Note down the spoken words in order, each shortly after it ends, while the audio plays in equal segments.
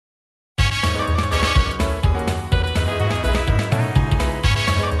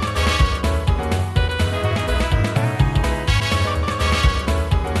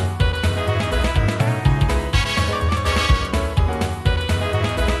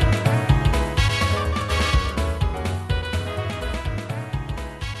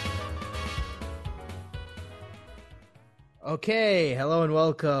Okay, hello and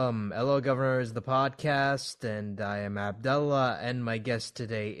welcome. Hello, Governors, the podcast, and I am Abdullah, and my guest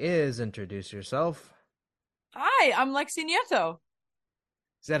today is introduce yourself. Hi, I'm Lexi Nieto.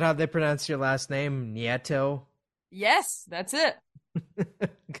 Is that how they pronounce your last name, Nieto? Yes, that's it.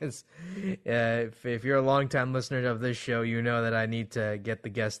 Because if you're a longtime listener of this show, you know that I need to get the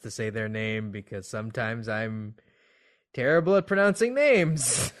guests to say their name because sometimes I'm terrible at pronouncing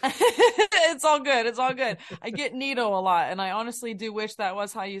names. It's all good. It's all good. I get Nito a lot, and I honestly do wish that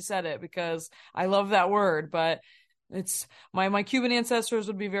was how you said it because I love that word. But it's my Cuban ancestors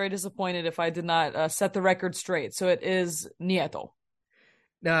would be very disappointed if I did not set the record straight. So it is Nieto.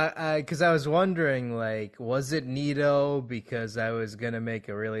 Now, because I was wondering, like, was it Nito? Because I was gonna make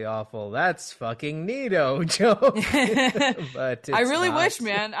a really awful "that's fucking Nito" joke, but I it's really not. wish,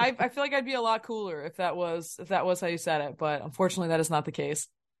 man. I feel like I'd be a lot cooler if that was how you said it. But unfortunately, that is not the case.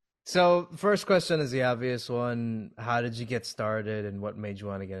 So, first question is the obvious one: how did you get started, and what made you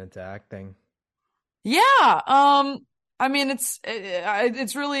want to get into acting? Yeah. I mean,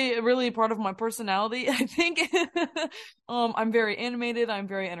 it's really part of my personality, I think. I'm very animated. I'm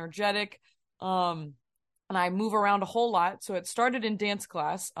very energetic. Um, and I move around a whole lot. So it started in dance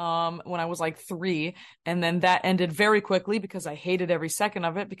class, when I was like 3, and then that ended very quickly because I hated every second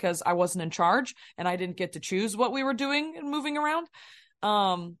of it because I wasn't in charge and I didn't get to choose what we were doing and moving around.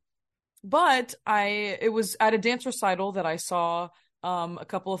 Um, but it was at a dance recital that I saw a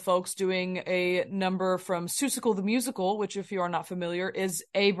couple of folks doing a number from Seussical the Musical, which, if you are not familiar, is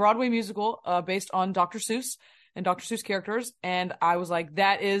a Broadway musical based on Dr. Seuss and Dr. Seuss characters. And I was like,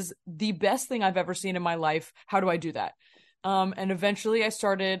 that is the best thing I've ever seen in my life. How do I do that? And eventually I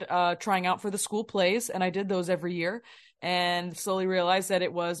started trying out for the school plays, and I did those every year and slowly realized that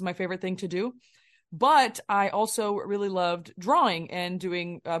it was my favorite thing to do. But I also really loved drawing and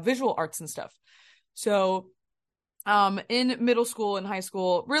doing visual arts and stuff. So in middle school and high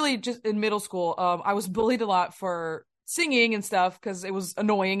school, really just in middle school, I was bullied a lot for singing and stuff because it was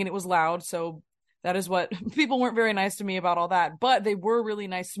annoying and it was loud. So that is what people weren't very nice to me about all that, but they were really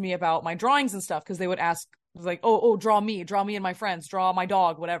nice to me about my drawings and stuff because they would ask like, oh, draw me and my friends, draw my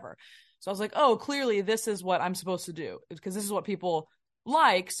dog, whatever. So I was like, oh, clearly this is what I'm supposed to do because this is what people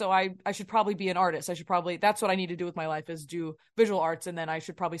like. So I should probably be an artist. That's what I need to do with my life is do visual arts. And then I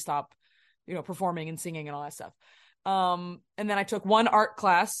should probably stop, performing and singing and all that stuff. And then I took one art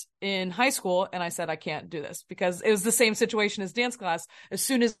class in high school and I said, I can't do this because it was the same situation as dance class. As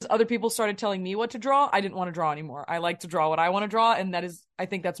soon as other people started telling me what to draw, I didn't want to draw anymore. I like to draw what I want to draw. And I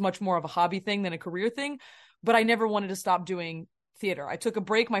think that's much more of a hobby thing than a career thing. But I never wanted to stop doing theater. I took a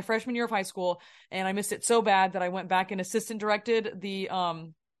break my freshman year of high school and I missed it so bad that I went back and assistant directed the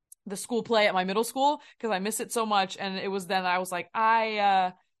school play at my middle school because I missed it so much. And it was then I was like,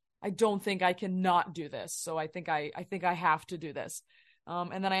 I don't think I can not do this. So I think I have to do this.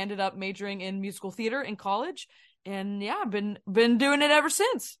 And then I ended up majoring in musical theater in college. And yeah, I've been doing it ever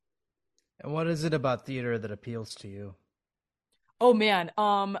since. And what is it about theater that appeals to you? Oh man,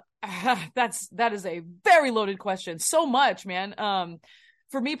 that is a very loaded question. So much, man.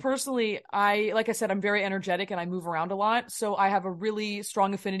 For me personally, like I said, I'm very energetic and I move around a lot. So I have a really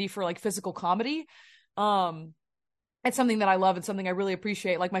strong affinity for like physical comedy. Um, it's something that I love and something I really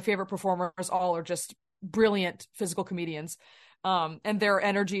appreciate. Like my favorite performers all are just brilliant physical comedians. And their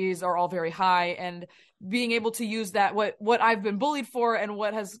energies are all very high, and being able to use that, what I've been bullied for and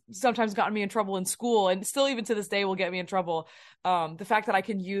what has sometimes gotten me in trouble in school and still even to this day will get me in trouble. The fact that I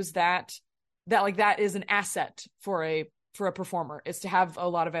can use that is an asset for a performer is to have a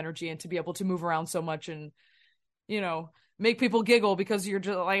lot of energy and to be able to move around so much and, make people giggle because you're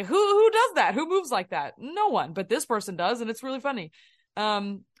just like, who does that? Who moves like that? No one, but this person does. And it's really funny.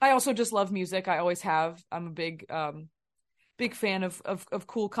 I also just love music. I always have. I'm a big fan of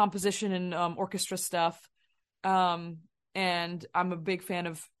cool composition and orchestra stuff. And I'm a big fan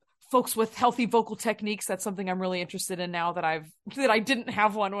of folks with healthy vocal techniques. That's something I'm really interested in now that I didn't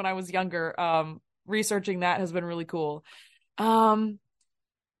have one when I was younger. Researching that has been really cool.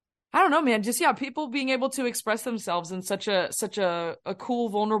 I don't know, man. Just yeah, people being able to express themselves in such a cool,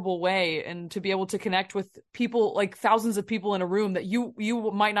 vulnerable way, and to be able to connect with people, like thousands of people in a room that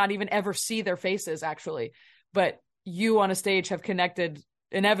you might not even ever see their faces actually, but you on a stage have connected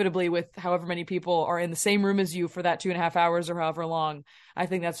inevitably with however many people are in the same room as you for that 2.5 hours or however long. I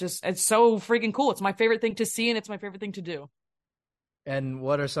think it's so freaking cool. It's my favorite thing to see, and it's my favorite thing to do. And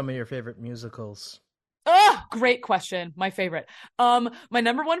what are some of your favorite musicals? Great question. My favorite. My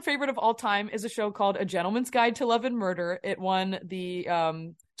number one favorite of all time is a show called A Gentleman's Guide to Love and Murder. It won the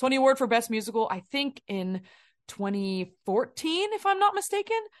Tony Award for Best Musical, I think in 2014, if I'm not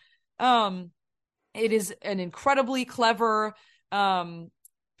mistaken. Um, It is an incredibly clever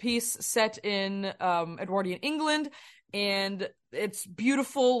piece set in Edwardian England, and it's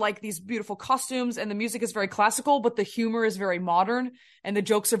beautiful, like these beautiful costumes, and the music is very classical, but the humor is very modern, and the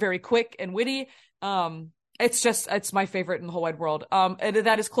jokes are very quick and witty. It's my favorite in the whole wide world. And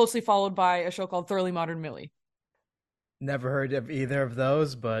that is closely followed by a show called Thoroughly Modern Millie. Never heard of either of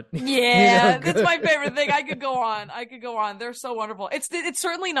those, but yeah, that's my favorite thing. I could go on. They're so wonderful. It's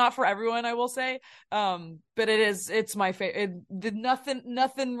certainly not for everyone, I will say. But it's my favorite.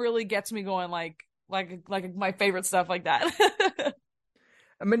 Nothing really gets me going like my favorite stuff like that.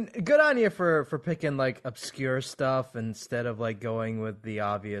 I mean, good on you for picking like obscure stuff instead of like going with the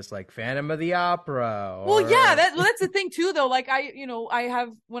obvious like Phantom of the Opera. Well, yeah, that's the thing too, though. Like I have,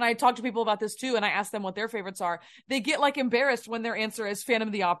 when I talk to people about this too, and I ask them what their favorites are, they get like embarrassed when their answer is Phantom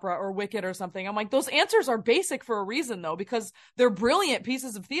of the Opera or Wicked or something. I'm like, those answers are basic for a reason though, because they're brilliant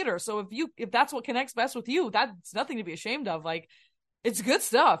pieces of theater. So if that's what connects best with you, that's nothing to be ashamed of. Like, it's good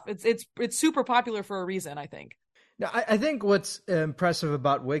stuff. It's super popular for a reason, I think. Now, I think what's impressive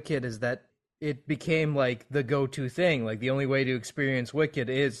about Wicked is that it became like the go-to thing. Like the only way to experience Wicked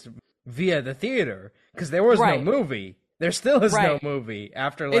is via the theater, because there was no movie. There still is no movie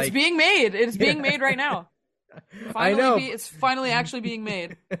after like... It's being made. It's being made right now. I know. It's finally actually being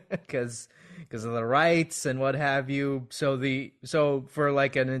made. Because of the rights and what have you. So for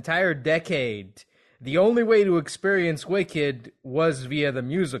like an entire decade, the only way to experience Wicked was via the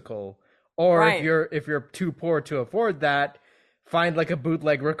musical. Or if you're too poor to afford that, find like a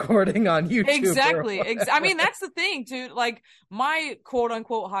bootleg recording on YouTube. Exactly. I mean, that's the thing, too. Like, my quote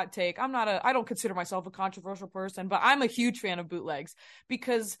unquote hot take, I don't consider myself a controversial person, but I'm a huge fan of bootlegs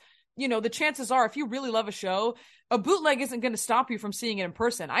because, you know, the chances are if you really love a show, a bootleg isn't going to stop you from seeing it in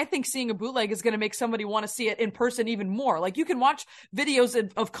person. I think seeing a bootleg is going to make somebody want to see it in person even more. Like, you can watch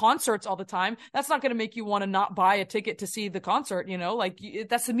videos of concerts all the time. That's not going to make you want to not buy a ticket to see the concert, you know? Like,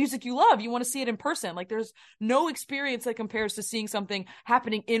 that's the music you love. You want to see it in person. Like, there's no experience that compares to seeing something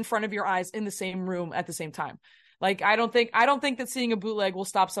happening in front of your eyes in the same room at the same time. Like, I don't think that seeing a bootleg will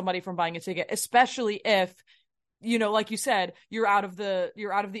stop somebody from buying a ticket, especially if, you know, like you said, you're out of the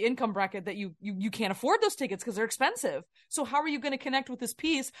income bracket that you can't afford those tickets because they're expensive. So how are you going to connect with this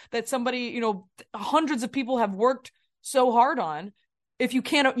piece that somebody, you know, hundreds of people have worked so hard on if you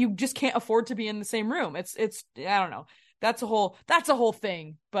just can't afford to be in the same room? It's I don't know. That's a whole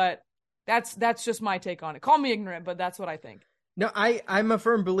thing, but that's just my take on it. Call me ignorant, but that's what I think. No, I'm a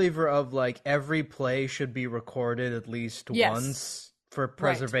firm believer of like every play should be recorded at least once for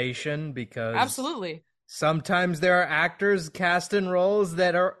preservation because absolutely. Sometimes there are actors cast in roles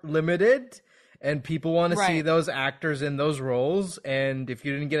that are limited, and people want to see those actors in those roles. And if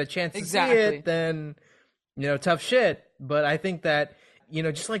you didn't get a chance to see it, then, you know, tough shit. But I think that, you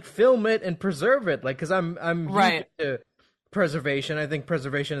know, just like film it and preserve it. Like, because I'm huge into preservation. I think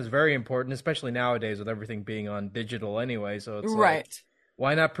preservation is very important, especially nowadays with everything being on digital anyway. So it's like,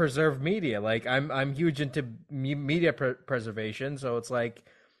 why not preserve media? Like, I'm huge into media preservation. So it's like,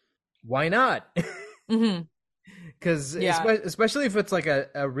 why not? Because especially if it's like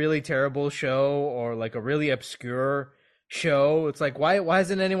a really terrible show or like a really obscure show, it's like why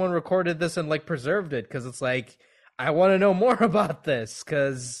hasn't anyone recorded this and like preserved it? Because it's like I want to know more about this.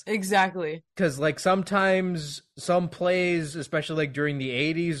 Because like sometimes some plays, especially like during the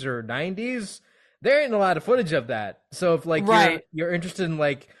 80s or 90s, there ain't a lot of footage of that. So if like you're interested in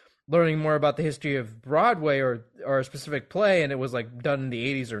like learning more about the history of Broadway or a specific play, and it was like done in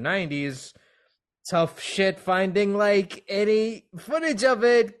the 80s or 90s. Tough shit finding like any footage of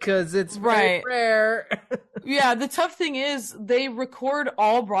it because it's very rare. Yeah, the tough thing is they record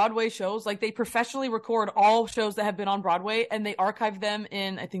all Broadway shows. Like they professionally record all shows that have been on Broadway and they archive them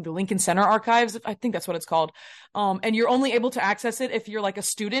in, I think, the Lincoln Center archives. I think that's what it's called. And you're only able to access it if you're like a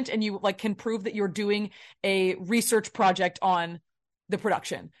student and you like can prove that you're doing a research project on the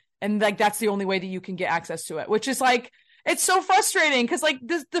production. And like that's the only way that you can get access to it, which is like, it's so frustrating because like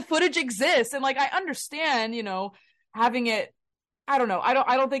the footage exists and like I understand, you know, having it. I don't know. I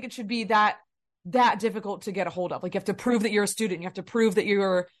don't think it should be that difficult to get a hold of. Like you have to prove that you're a student. You have to prove that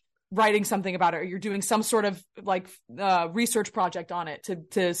you're writing something about it or you're doing some sort of like research project on it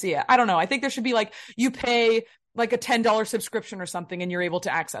to see it. I don't know. I think there should be like you pay like a $10 subscription or something and you're able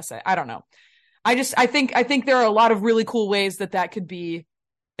to access it. I don't know. I think there are a lot of really cool ways that could be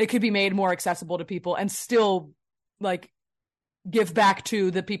made more accessible to people and still like give back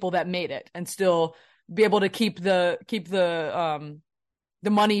to the people that made it and still be able to keep the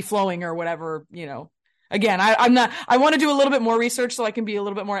money flowing or whatever, you know. Again, I want to do a little bit more research so I can be a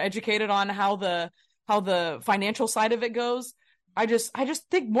little bit more educated on how the financial side of it goes. I just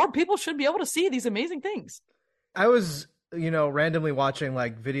think more people should be able to see these amazing things. I was, randomly watching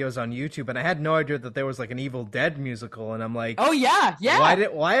like videos on YouTube, and I had no idea that there was like an Evil Dead musical, and I'm like, Oh yeah, yeah.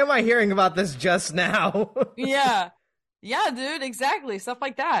 why am I hearing about this just now? Yeah. Yeah, dude, exactly. Stuff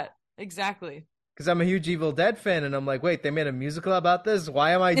like that. Exactly. Because I'm a huge Evil Dead fan, and I'm like, wait, they made a musical about this?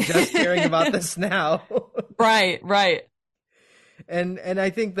 Why am I just hearing about this now? Right, right. And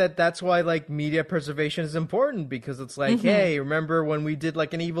I think that that's why like media preservation is important, because it's like, Hmm. hey, remember when we did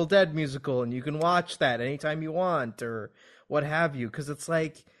like an Evil Dead musical, and you can watch that anytime you want or what have you? Because it's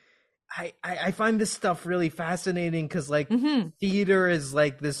like I find this stuff really fascinating, because like Hmm. theater is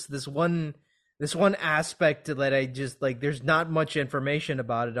like this one aspect that I just like. There's not much information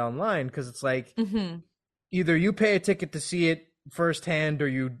about it online, because it's like Hmm. either you pay a ticket to see it firsthand, or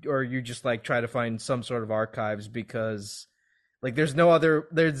you just like try to find some sort of archives, because like there's no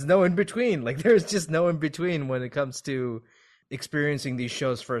in between. Like there's just no in between when it comes to experiencing these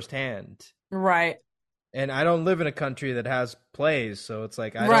shows firsthand. Right. And I don't live in a country that has plays, so it's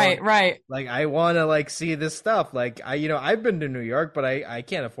like I don't Right, right. like I want to like see this stuff. Like I've been to New York, but I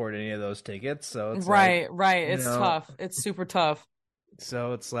can't afford any of those tickets, so it's like, Right, right. you It's know, tough. It's super tough.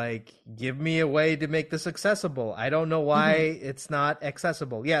 so it's like, give me a way to make this accessible. I don't know why Hmm. it's not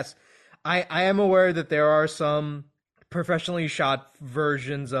accessible. Yes, I am aware that there are some professionally shot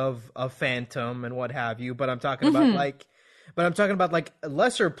versions of Phantom and what have you, but Hmm. I'm talking about like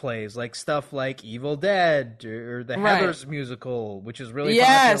lesser plays, like stuff like Evil Dead or the Right. Heathers musical, which is really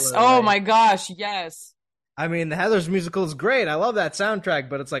Yes. popular. Oh Like, my gosh, yes. I mean, the Heathers musical is great. I love that soundtrack,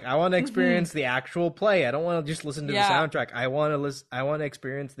 but it's like I want to Hmm. experience the actual play. I don't want to just listen to the Yeah. soundtrack. I want to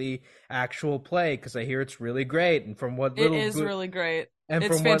experience the actual play, because I hear it's really great. And from what It little is boot really great. and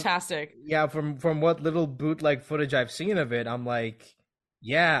It's from what fantastic. yeah, from what little bootleg footage I've seen of it, I'm like,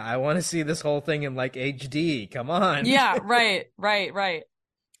 yeah, I want to see this whole thing in like HD. Come on. Yeah, right, right, right.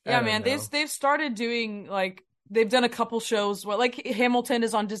 I Yeah, don't man. They've know. they've started doing like they've done a couple shows where like Hamilton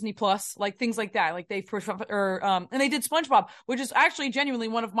is on Disney Plus, like things like that. Like they or and they did SpongeBob, which is actually genuinely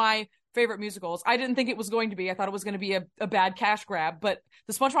one of my favorite musicals. I didn't think it was going to be. I thought it was going to be a bad cash grab, but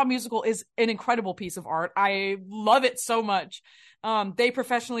the SpongeBob musical is an incredible piece of art. I love it so much. They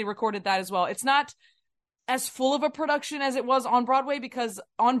professionally recorded that as well. It's not as full of a production as it was on Broadway, because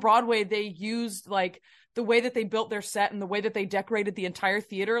on Broadway they used like the way that they built their set and the way that they decorated the entire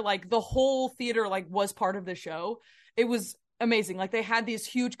theater, like the whole theater like was part of the show. It was amazing. Like they had these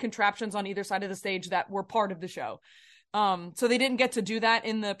huge contraptions on either side of the stage that were part of the show. So they didn't get to do that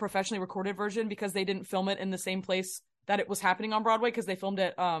in the professionally recorded version because they didn't film it in the same place that it was happening on Broadway, because they filmed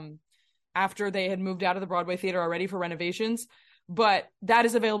it after they had moved out of the Broadway theater already for renovations. But that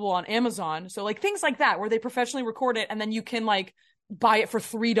is available on Amazon. So like things like that where they professionally record it and then you can like buy it for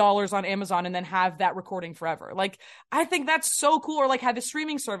 $3 on Amazon and then have that recording forever. Like I think that's so cool. Or like have a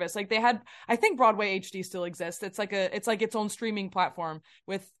streaming service. Like they had, I think Broadway HD still exists. It's like its own streaming platform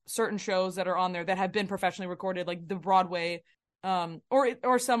with certain shows that are on there that have been professionally recorded, like the Broadway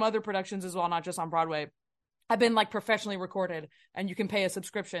or some other productions as well, not just on Broadway, have been like professionally recorded, and you can pay a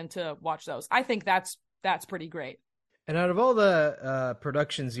subscription to watch those. I think that's pretty great. And out of all the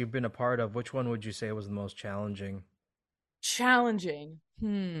productions you've been a part of, which one would you say was the most challenging? Challenging.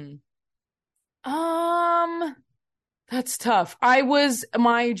 Um, that's tough. I was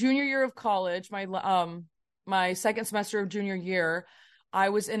my junior year of college, my second semester of junior year, I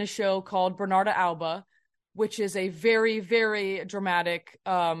was in a show called Bernarda Alba, which is a very, very dramatic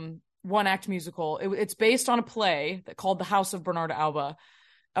one act musical. It's based on a play that called The House of Bernarda Alba,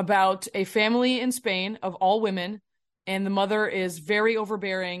 about a family in Spain of all women, and the mother is very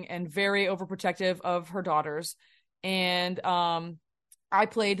overbearing and very overprotective of her daughters. And I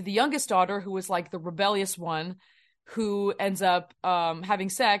played the youngest daughter, who was like the rebellious one, who ends up having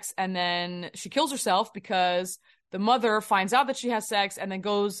sex, and then she kills herself because the mother finds out that she has sex and then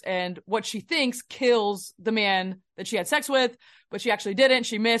goes and what she thinks kills the man that she had sex with, but she actually didn't.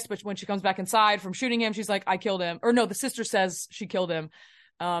 She missed, but when she comes back inside from shooting him, she's like, I killed him. Or no, the sister says she killed him.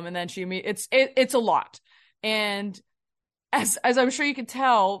 And then it's a lot. And as I'm sure you can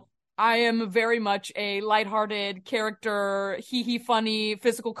tell, I am very much a lighthearted character, hee funny,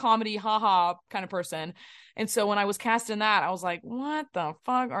 physical comedy, haha kind of person. And so when I was cast in that, I was like, what the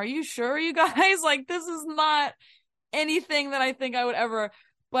fuck? Are you sure, you guys? Like, this is not anything that I think I would ever.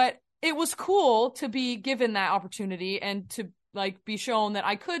 But it was cool to be given that opportunity and to like be shown that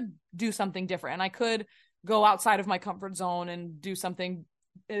I could do something different and I could go outside of my comfort zone and do something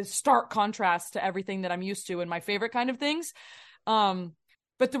stark contrast to everything that I'm used to and my favorite kind of things. Um,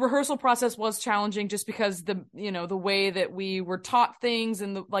 but the rehearsal process was challenging just because the way that we were taught things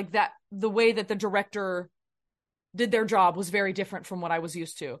and the way that the director did their job was very different from what I was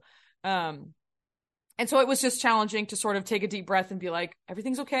used to. And so it was just challenging to sort of take a deep breath and be like,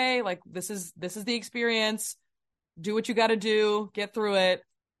 everything's okay. Like, this is the experience. Do what you got to do, get through it.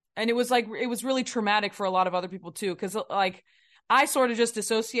 And it was really traumatic for a lot of other people too. Cause like, I sort of just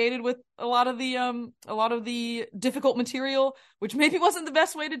associated with a lot of the difficult material, which maybe wasn't the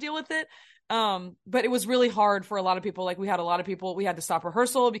best way to deal with it. But it was really hard for a lot of people. Like, we had to stop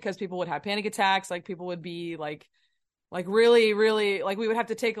rehearsal because people would have panic attacks. Like, people would be like really, really, like, we would have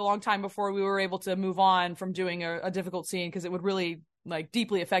to take a long time before we were able to move on from doing a difficult scene, because it would really like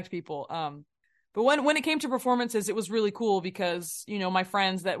deeply affect people. But when it came to performances, it was really cool because, you know, my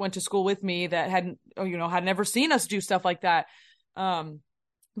friends that went to school with me that had never seen us do stuff like that.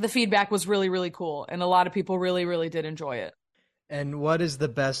 The feedback was really, really cool. And a lot of people really, really did enjoy it. And what is the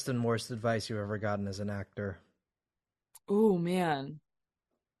best and worst advice you've ever gotten as an actor? Oh, man.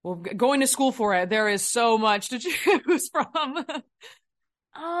 Well, going to school for it, there is so much to choose from.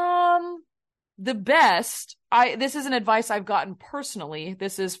 The best, this is an advice I've gotten personally.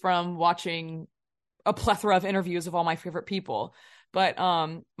 This is from watching a plethora of interviews of all my favorite people. But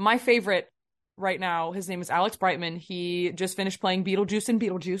my favorite right now, his name is Alex Brightman. He just finished playing Beetlejuice in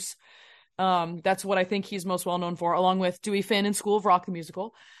Beetlejuice. That's what I think he's most well known for, along with Dewey Finn in School of Rock the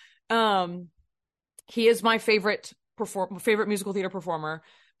musical. He is my favorite musical theater performer.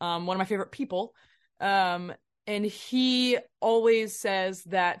 One of my favorite people. And he always says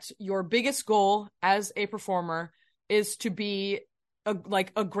that your biggest goal as a performer is to be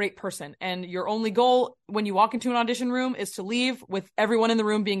a great person. And your only goal when you walk into an audition room is to leave with everyone in the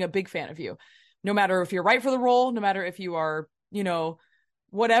room being a big fan of you. No matter if you're right for the role, no matter if you are, you know,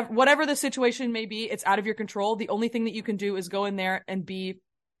 whatever the situation may be, it's out of your control. The only thing that you can do is go in there and be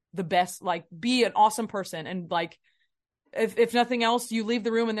the best, like, be an awesome person. And like, if nothing else, you leave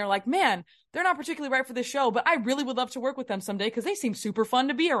the room and they're like, man, they're not particularly right for this show, but I really would love to work with them someday because they seem super fun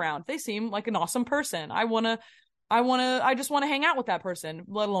to be around. They seem like an awesome person. I just want to hang out with that person,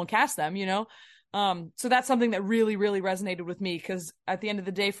 let alone cast them, you know? So that's something that really, really resonated with me, because at the end of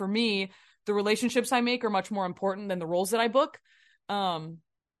the day, for me, the relationships I make are much more important than the roles that I book. I'm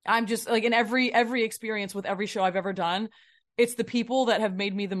just like, in every experience with every show I've ever done, it's the people that have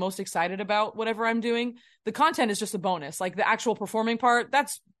made me the most excited about whatever I'm doing. The content is just a bonus. Like, the actual performing part,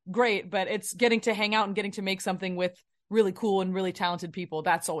 that's great, but it's getting to hang out and getting to make something with really cool and really talented people.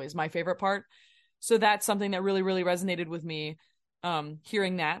 That's always my favorite part. So that's something that really, really resonated with me,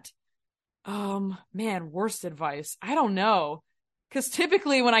 hearing that. Man, worst advice. I don't know. Because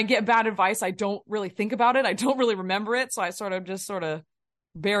typically when I get bad advice, I don't really think about it. I don't really remember it. So I sort of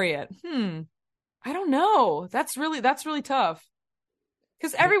bury it. I don't know. That's really tough.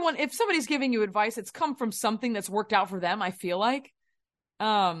 Because if somebody's giving you advice, it's come from something that's worked out for them, I feel like.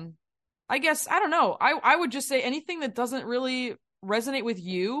 I guess, I don't know. I would just say anything that doesn't really resonate with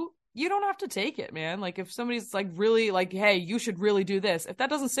you, you don't have to take it, man. Like, if somebody's like really like, hey, you should really do this, if that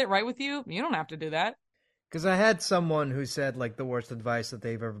doesn't sit right with you, you don't have to do that. Because I had someone who said like the worst advice that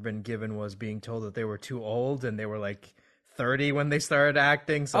they've ever been given was being told that they were too old, and they were like 30 when they stared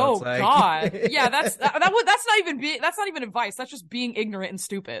acting. So it's like, God, yeah, that's not even advice. That's just being ignorant and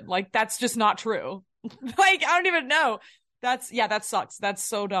stupid. Like, that's just not true. Like, I don't even know. That sucks. That's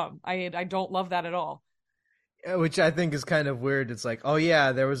so dumb. I don't love that at all. Which I think is kind of weird. It's like, oh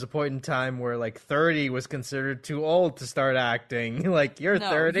yeah, there was a point in time where like 30 was considered too old to start acting. Like, you're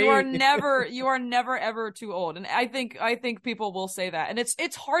 30. You are never ever too old. And I think people will say that. And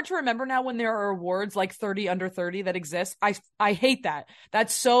it's hard to remember now when there are words like 30 under 30 that exist. I hate that.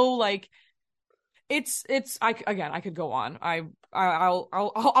 That's so like, I could go on.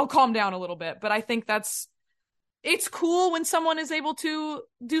 I'll calm down a little bit, but I think it's cool when someone is able to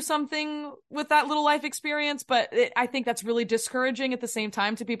do something with that little life experience, but I think that's really discouraging at the same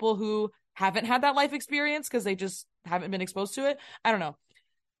time to people who haven't had that life experience because they just haven't been exposed to it. I don't know.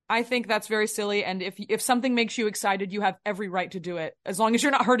 I think that's very silly. And if something makes you excited, you have every right to do it, as long as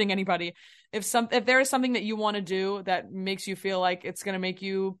you're not hurting anybody. If there is something that you want to do that makes you feel like it's going to make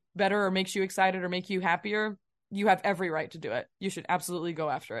you better or makes you excited or make you happier, you have every right to do it. You should absolutely go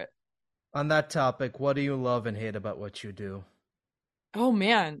after it. On that topic, what do you love and hate about what you do? Oh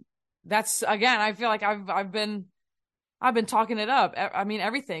man, that's, again, I feel like I've been talking it up. I mean,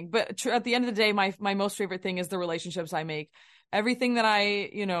 everything, but at the end of the day, my most favorite thing is the relationships I make. Everything that I,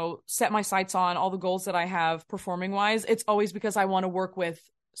 set my sights on, all the goals that I have performing wise, it's always because I want to work with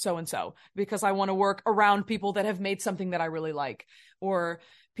so-and-so, because I want to work around people that have made something that I really like, or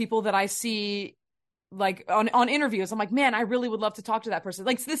people that I see like on interviews. I'm like, man, I really would love to talk to that person.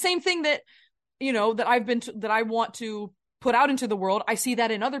 Like, it's the same thing that, that I want to put out into the world. I see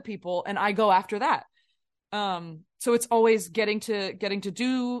that in other people and I go after that. So it's always getting to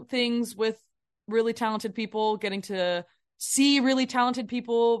do things with really talented people, getting to see really talented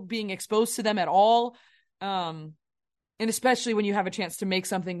people, being exposed to them at all. And especially when you have a chance to make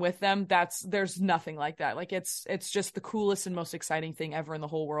something with them, there's nothing like that. Like it's just the coolest and most exciting thing ever in the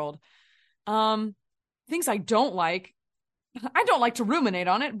whole world. Things I don't like to ruminate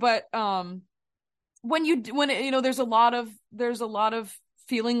on it, but when you know, there's a lot of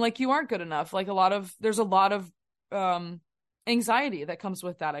feeling like you aren't good enough. Like there's a lot of anxiety that comes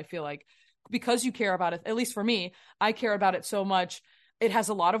with that. I feel like because you care about it, at least for me, I care about it so much. It has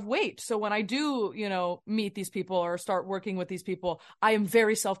a lot of weight. So when I do, you know, meet these people or start working with these people, I am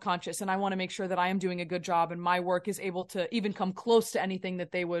very self-conscious and I want to make sure that I am doing a good job and my work is able to even come close to anything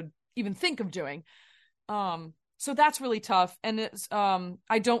that they would even think of doing. So that's really tough. And it's,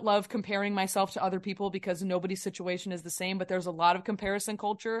 I don't love comparing myself to other people because nobody's situation is the same, but there's a lot of comparison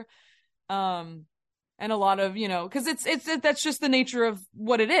culture. And a lot of, you know, cause that's just the nature of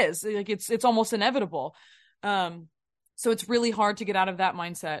what it is. Like it's almost inevitable. So it's really hard to get out of that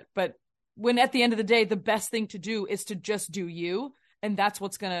mindset. But when at the end of the day, the best thing to do is to just do you. And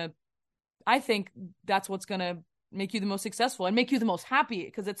I think that's what's going to make you the most successful and make you the most happy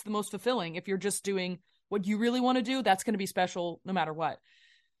because it's the most fulfilling. If you're just doing what you really want to do, that's going to be special no matter what.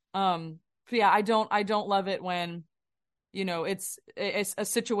 But yeah, I don't love it when, you know, it's a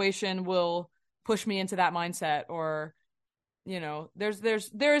situation will push me into that mindset or, you know, there's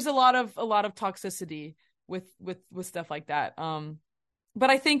a lot of toxicity with stuff like that. But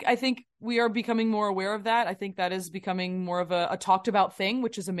I think we are becoming more aware of that. I think that is becoming more of a talked about thing,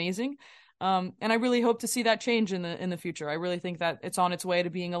 which is amazing. And I really hope to see that change in the future. I really think that it's on its way to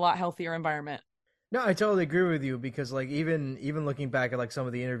being a lot healthier environment. No, I totally agree with you because like even looking back at like some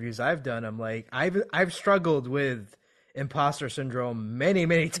of the interviews I've done, I'm like I've struggled with imposter syndrome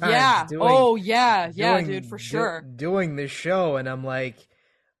many times. Yeah. Dude, for sure. Doing this show, and I'm like,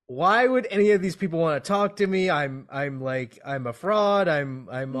 why would any of these people want to talk to me? I'm like I'm a fraud. I'm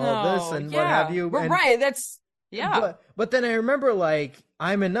all this and what have you. But right, that's But then I remember like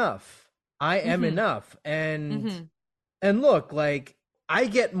I'm enough. I am enough, and look, like I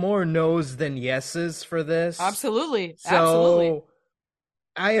get more no's than yeses for this. Absolutely. So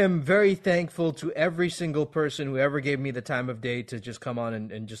I am very thankful to every single person who ever gave me the time of day to just come on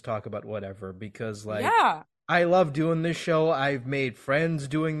and just talk about whatever, because like I love doing this show. I've made friends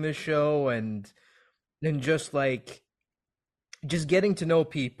doing this show and just like just getting to know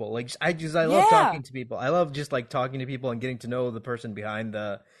people. Like I love talking to people. I love just like talking to people and getting to know the person behind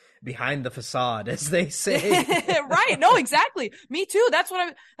the facade, as they say. Right. No, exactly. Me too. That's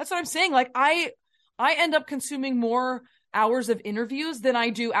what I'm saying. Like I end up consuming more hours of interviews than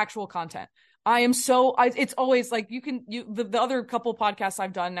I do actual content. It's always like the other couple podcasts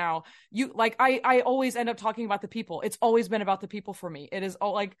I've done now, I always end up talking about the people. It's always been about the people for me. It is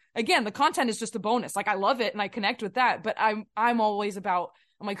all like, again, the content is just a bonus. Like I love it and I connect with that, but I'm always about,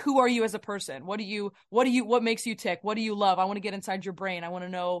 I'm like, who are you as a person? What makes you tick? What do you love? I want to get inside your brain. I want to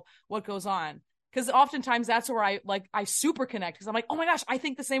know what goes on. Because oftentimes that's where I super connect because I'm like, oh my gosh, I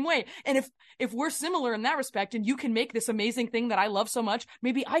think the same way. And if we're similar in that respect and you can make this amazing thing that I love so much,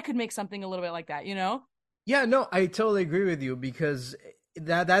 maybe I could make something a little bit like that, you know? Yeah, no, I totally agree with you because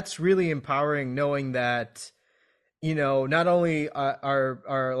that's really empowering knowing that, you know, not only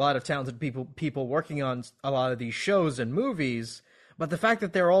are a lot of talented people working on a lot of these shows and movies, but the fact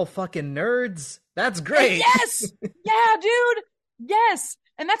that they're all fucking nerds, that's great. Yes! Yeah, dude! Yes!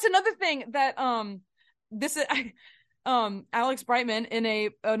 And that's another thing that Alex Brightman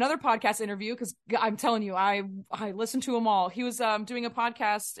in another podcast interview, because I'm telling you, I listened to them all. He was doing a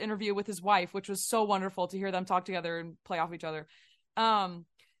podcast interview with his wife, which was so wonderful to hear them talk together and play off each other.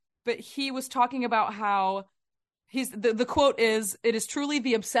 But he was talking about how the quote is, "It is truly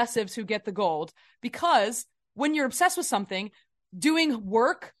the obsessives who get the gold," because when you're obsessed with something, doing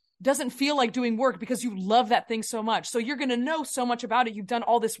work doesn't feel like doing work because you love that thing so much. So you're going to know so much about it. You've done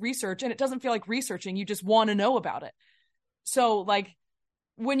all this research and it doesn't feel like researching. You just want to know about it. So like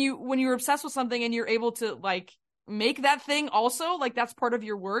when you're obsessed with something and you're able to like make that thing also, like that's part of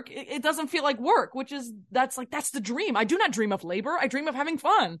your work, it doesn't feel like work, that's the dream. I do not dream of labor. I dream of having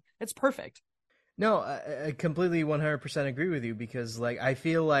fun. It's perfect. No, I completely 100% agree with you because like, I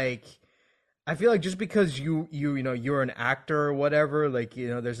feel like just because you know you're an actor or whatever, like, you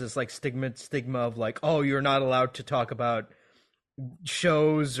know, there's this like stigma of like, oh, you're not allowed to talk about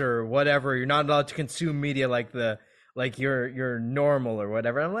shows or whatever, you're not allowed to consume media like you're normal or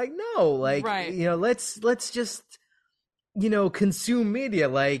whatever. I'm like, no, like, right. You know, let's just, you know, consume media.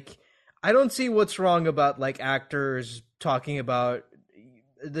 Like I don't see what's wrong about like actors talking about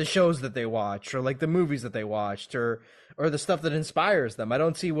the shows that they watch, or like the movies that they watched, or the stuff that inspires them. I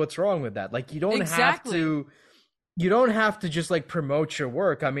don't see what's wrong with that. Like, Exactly. you don't have to just like promote your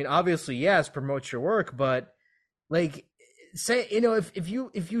work. I mean, obviously, yes, promote your work, but like, say, if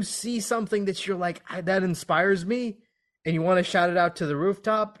you see something that you're like, that inspires me, and you want to shout it out to the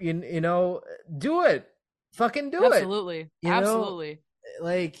rooftop, do it. Fucking do it. Absolutely. You know, Absolutely.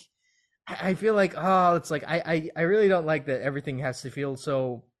 like, I feel like, oh, it's like I really don't like that everything has to feel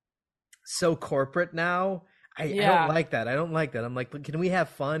so corporate now. I don't Yeah. like that. I don't like that. I'm like, can we have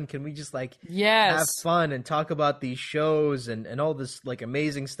fun? Can we just like have Yes. fun and talk about these shows and all this like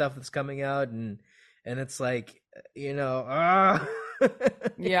amazing stuff that's coming out, and it's like, ah.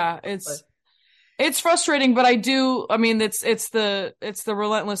 Yeah. But It's frustrating, but I mean, it's the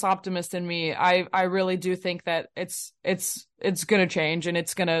relentless optimist in me. I really do think that it's gonna change, and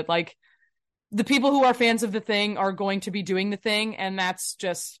it's gonna, like, the people who are fans of the thing are going to be doing the thing, and that's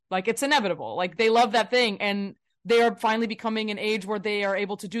just like, it's inevitable. Like, they love that thing, and they are finally becoming an age where they are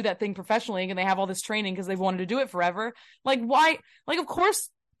able to do that thing professionally, and they have all this training because they've wanted to do it forever. Like, why? Like, of course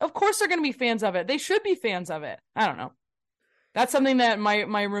they're going to be fans of it. They should be fans of it. I don't know. That's something that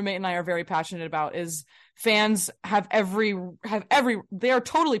my roommate and I are very passionate about. Is fans they are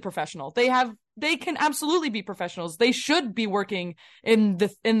totally professional. They can absolutely be professionals. They should be working in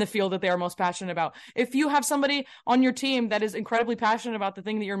the field that they are most passionate about. If you have somebody on your team that is incredibly passionate about the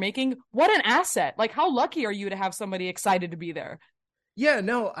thing that you're making, what an asset. Like, how lucky are you to have somebody excited to be there? yeah,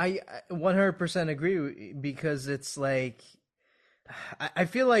 no, I 100% agree, because it's like, I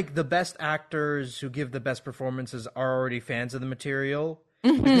feel like the best actors who give the best performances are already fans of the material.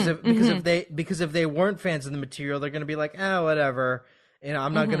 Because Mm-hmm, if because mm-hmm, if they because if they weren't fans of the material, they're going to be like, whatever.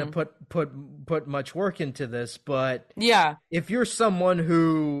 I'm not going to mm-hmm. put much work into this. But Yeah. if you're someone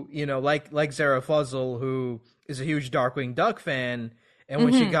who, like Zara Fuzzle, who is a huge Darkwing Duck fan, and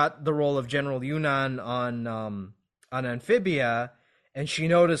when she Mm-hmm. got the role of General Yunnan on Amphibia, and she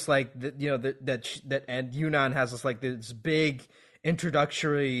noticed like that, that and Yunnan has this big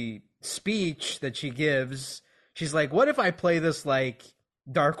introductory speech that she gives. She's like, what if I play this like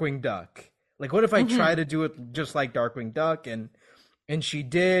Darkwing Duck? Like, what if I Mm-hmm. try to do it just like Darkwing Duck? And she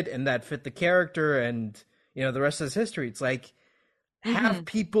did, and that fit the character, and the rest is history. It's like, Mm-hmm. have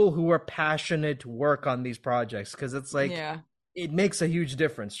people who are passionate work on these projects, because it's like, Yeah. it makes a huge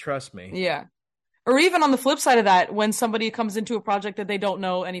difference. Trust me. Yeah. Or even on the flip side of that, when somebody comes into a project that they don't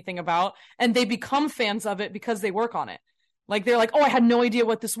know anything about and they become fans of it because they work on it. Like, they're like, oh, I had no idea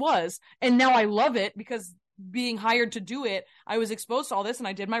what this was. And now I love it because being hired to do it, I was exposed to all this and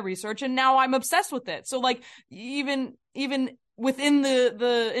I did my research and now I'm obsessed with it. So, like, even within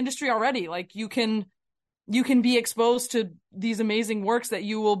the industry already, like, you can be exposed to these amazing works that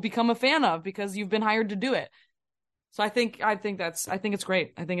you will become a fan of because you've been hired to do it. So I think it's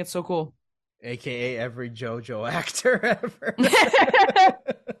great. I think it's so cool. AKA every JoJo actor ever.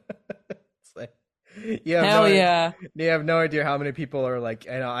 It's like, Hell yeah. you have no idea how many people are like,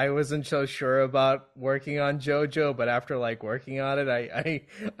 I wasn't so sure about working on JoJo, but after like working on it,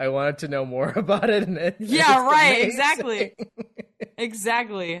 I wanted to know more about it, and Yeah, it's right. amazing. Exactly.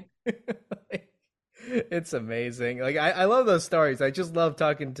 Exactly. It's amazing. Like, I love those stories. I just love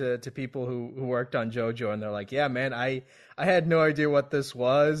talking to people who worked on JoJo, and they're like, yeah, man, I had no idea what this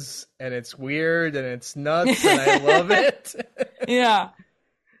was, and it's weird and it's nuts, and I love it. Yeah.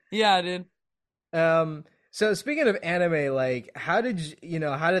 Yeah, dude. So speaking of anime, like, how did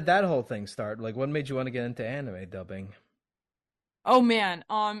that whole thing start? Like, what made you want to get into anime dubbing? Oh man.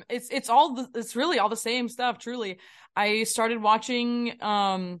 It's really all the same stuff, truly. I started watching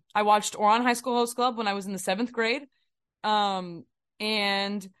I watched Oran High School Host Club when I was in the 7th grade.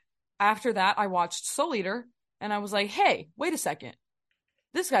 And after that I watched Soul Eater and I was like, "Hey, wait a second.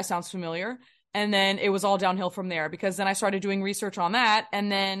 This guy sounds familiar." And then it was all downhill from there because then I started doing research on that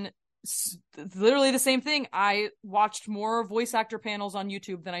and then literally the same thing. I watched more voice actor panels on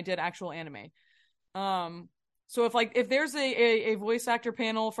YouTube than I did actual anime. Um, so if there's a voice actor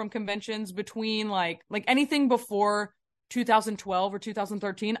panel from conventions between like anything before 2012 or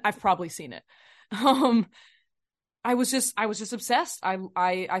 2013, I've probably seen it. Um, I was just obsessed.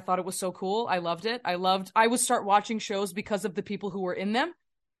 I thought it was so cool. I loved it. I would start watching shows because of the people who were in them.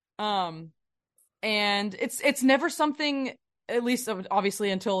 Um, and it's never something, at least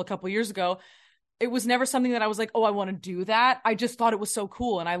obviously until a couple years ago, it was never something that I was like, oh, I want to do that. I just thought it was so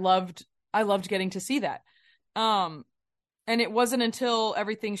cool and I loved getting to see that. Um, and it wasn't until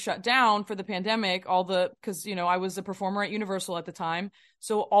everything shut down for the pandemic, because, I was a performer at Universal at the time.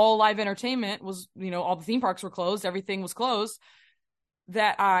 So all live entertainment was, all the theme parks were closed, everything was closed,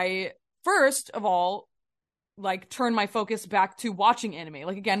 that I first of all like turn my focus back to watching anime.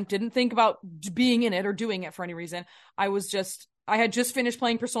 Like, again, didn't think about being in it or doing it for any reason. I had just finished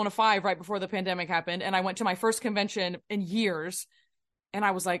playing Persona 5 right before the pandemic happened, and I went to my first convention in years, and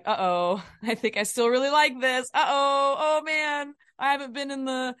I was like, uh-oh, I think I still really like this. Uh-oh, oh man, I haven't been in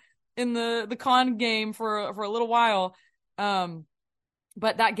the con game for a little while.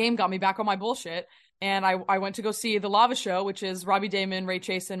 But that game got me back on my bullshit, and I went to go see The Lava Show, which is Robbie Daymond, Ray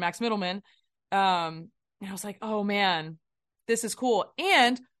Chase, and Max Middleman. And I was like, oh man, this is cool.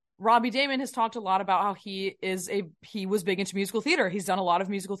 And Robbie Daymond has talked a lot about how he was big into musical theater. He's done a lot of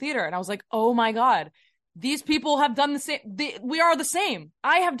musical theater. And I was like, oh my God, these people have done the same. We are the same.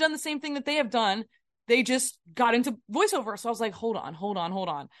 I have done the same thing that they have done. They just got into voiceover. So I was like, hold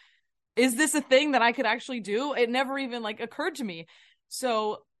on. Is this a thing that I could actually do? It never even like occurred to me.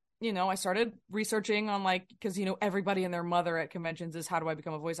 So, I started researching on like, because, everybody and their mother at conventions is how do I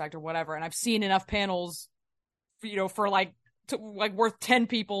become a voice actor, whatever. And I've seen enough panels, for like, worth 10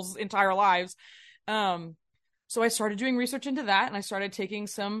 people's entire lives. So I started doing research into that, and I started taking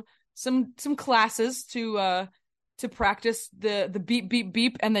some classes to practice the beep, beep,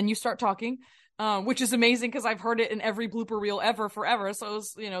 beep, and then you start talking, which is amazing because I've heard it in every blooper reel ever forever. So it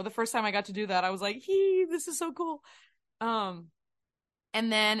was, the first time I got to do that, I was like, this is so cool. And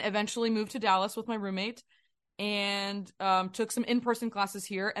then eventually moved to Dallas with my roommate, and took some in-person classes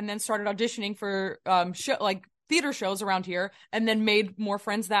here, and then started auditioning for theater shows around here, and then made more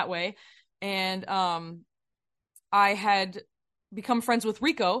friends that way. And I had become friends with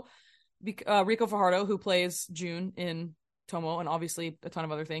Rico Fajardo, who plays June in Tomo, and obviously a ton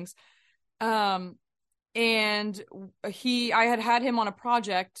of other things. And I had him on a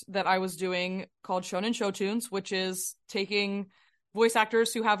project that I was doing called Shonen Showtunes, which is taking voice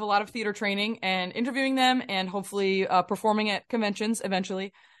actors who have a lot of theater training and interviewing them and hopefully performing at conventions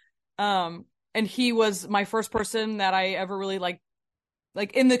eventually. And he was my first person that I ever really like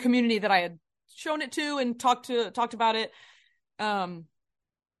in the community that I had shown it to and talked about it. And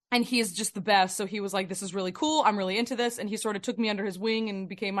he is just the best. So he was like, this is really cool. I'm really into this. And he sort of took me under his wing and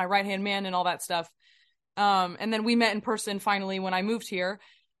became my right-hand man and all that stuff. And then we met in person finally when I moved here.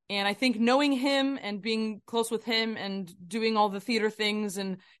 And I think knowing him and being close with him and doing all the theater things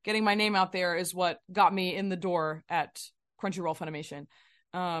and getting my name out there is what got me in the door at Crunchyroll Funimation.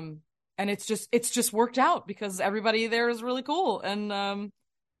 And it's just worked out because everybody there is really cool. And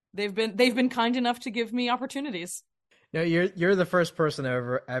they've been kind enough to give me opportunities. No, you're the first person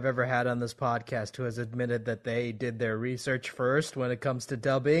I've ever had on this podcast who has admitted that they did their research first when it comes to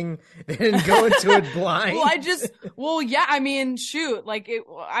dubbing. They didn't go into it blind. Yeah, I mean, shoot, like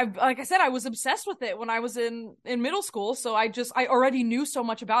I said, I was obsessed with it when I was in middle school. So I already knew so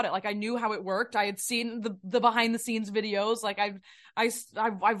much about it. Like I knew how it worked. I had seen the behind the scenes videos. Like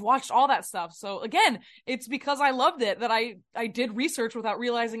I've watched all that stuff. So again, it's because I loved it that I did research without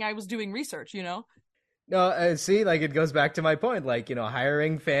realizing I was doing research, No, see, like it goes back to my point. Like,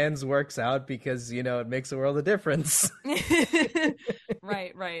 hiring fans works out because, it makes a world of difference.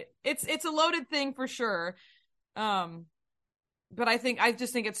 Right. It's a loaded thing for sure. But I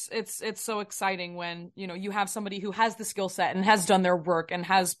just think it's so exciting when, you have somebody who has the skill set and has done their work and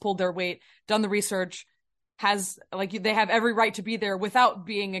has pulled their weight, done the research, they have every right to be there without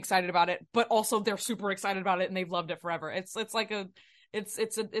being excited about it, but also they're super excited about it and they've loved it forever. It's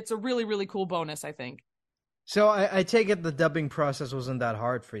a really, really cool bonus, I think. So I take it the dubbing process wasn't that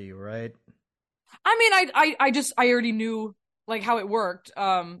hard for you, right? I mean, I already knew like how it worked.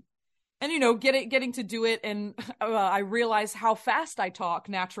 And getting to do it, and I realize how fast I talk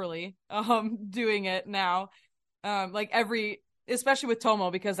naturally. Doing it now, especially with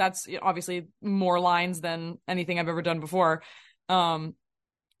Tomo, because that's obviously more lines than anything I've ever done before.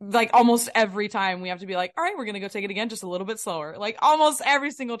 Like almost every time we have to be like, all right, we're going to go take it again, just a little bit slower. Like almost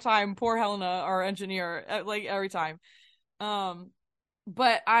every single time, poor Helena, our engineer, like every time.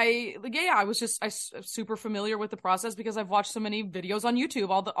 But I super familiar with the process because I've watched so many videos on YouTube,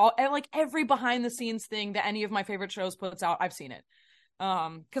 like every behind the scenes thing that any of my favorite shows puts out, I've seen it.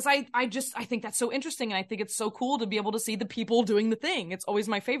 Cause I think that's so interesting. And I think it's so cool to be able to see the people doing the thing. It's always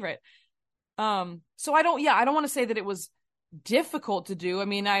my favorite. So I don't want to say that it was difficult to do. I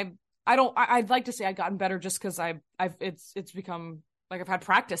mean, I'd like to say I've gotten better just because it's become like I've had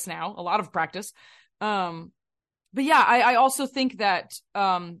practice now, a lot of practice. But yeah, I also think that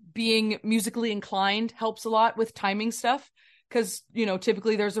being musically inclined helps a lot with timing stuff because,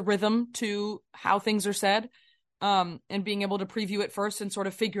 typically there's a rhythm to how things are said, and being able to preview it first and sort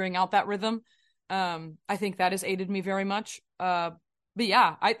of figuring out that rhythm. I think that has aided me very much. But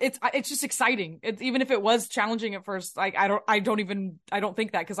yeah, it's just exciting. Even if it was challenging at first, like I don't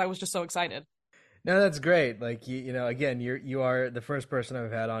think that because I was just so excited. No, that's great. Like you know, again, you are the first person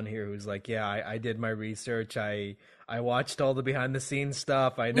I've had on here who's like, yeah, I did my research. I watched all the behind the scenes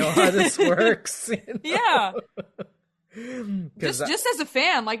stuff. I know how this works. Yeah. Because Just as a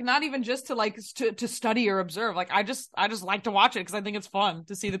fan, like not even just to like to study or observe. Like I just like to watch it because I think it's fun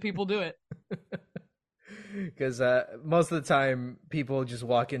to see the people do it. because most of the time people just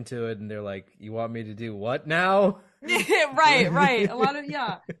walk into it and they're like, "You want me to do what now?" Right. A lot of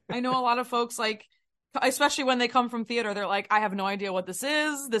yeah. I know a lot of folks like especially when they come from theater, they're like, I have no idea what this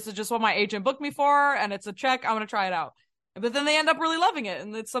is. This is just what my agent booked me for, and it's a check. I'm gonna try it out. But then they end up really loving it,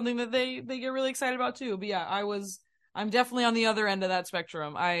 and it's something that they get really excited about too. But yeah, I'm definitely on the other end of that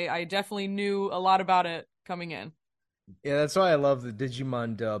spectrum. I definitely knew a lot about it coming in. Yeah, that's why I love the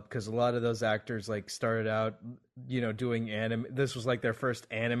Digimon dub because a lot of those actors like started out, you know, doing anime. This was like their first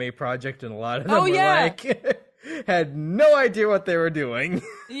anime project, and a lot of them Oh were yeah. like had no idea what they were doing.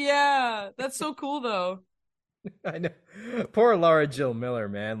 Yeah, that's so cool though. I know. Poor Laura Jill Miller,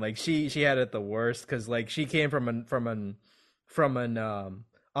 man. Like she had it the worst because like she came from an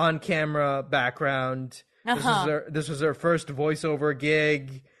on camera background. Uh-huh. This was her first voiceover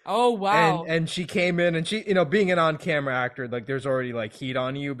gig. Oh and wow. and she came in and she, you know, being an on-camera actor, like there's already like heat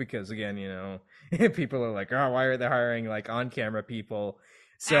on you because again, you know, people are like, oh, why are they hiring like on-camera people?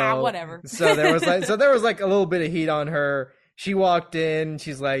 so Whatever. so there was like a little bit of heat on her. She walked in,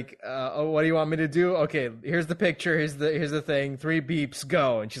 she's like, oh, what do you want me to do? Okay, here's the picture, here's the thing, three beeps,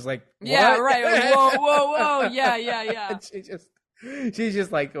 go. And she's like, Yeah, what? right. Whoa. Yeah. And she's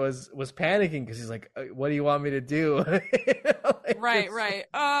just like was panicking because she's like, what do you want me to do? You know, like, Right.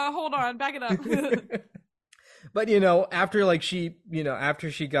 Hold on, back it up. but you know, after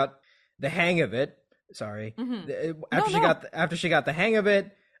she got the hang of it, sorry, Hmm. No, after she no. got the hang of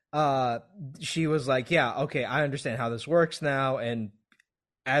it, she was like, yeah, okay, I understand how this works now. And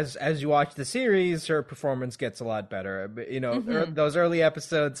as you watch the series, her performance gets a lot better. But, you know, Hmm. those early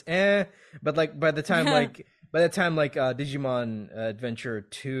episodes, but like by the time Digimon Adventure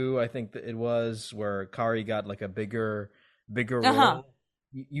 2, I think that it was, where Kari got like a bigger Uh-huh. role,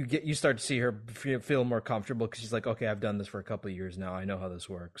 you start to see her feel more comfortable because she's like, okay, I've done this for a couple of years now, I know how this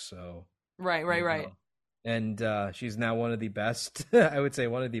works. So you Right. know, and she's now one of the best I would say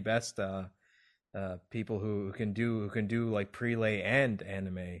one of the best people who can do like prelay and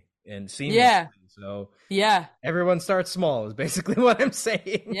anime and seamlessly. Yeah. So Yeah. everyone starts small is basically what I'm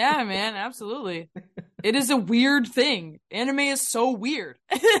saying. Yeah, man, absolutely. It is a weird thing. Anime is so weird.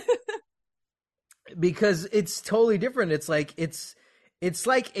 Because it's totally different. It's like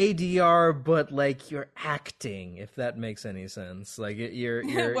ADR, but like you're acting, if that makes any sense. Like you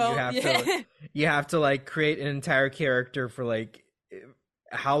Well, have to yeah. you have to like create an entire character for like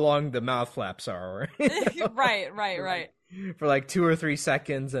how long the mouth flaps are, for like Right. for like 2 or 3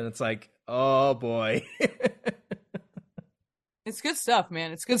 seconds, and it's like, oh boy. It's good stuff,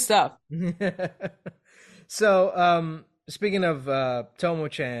 man. It's good stuff. So, speaking of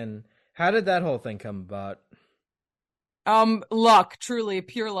Tomo-chan, how did that whole thing come about? Luck, truly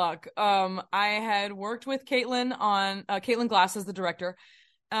pure luck. I had worked with Caitlin on Caitlin Glass is the director.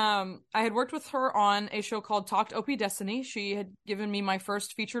 I had worked with her on a show called Talked OP Destiny. She had given me my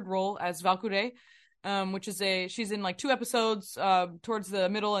first featured role as Valkyrie, which is she's in like 2 episodes, towards the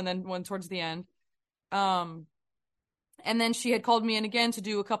middle and then one towards the end. Um, and then she had called me in again to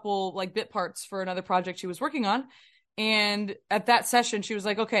do a couple like bit parts for another project she was working on. And at that session, she was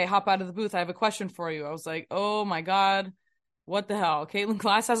like, okay, hop out of the booth. I have a question for you. I was like, oh my God, what the hell? Caitlin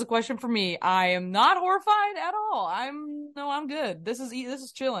Glass has a question for me. I am not horrified at all. No, I'm good. This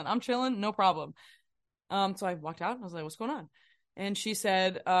is chilling. I'm chilling. No problem. So I walked out. I was like, what's going on? And she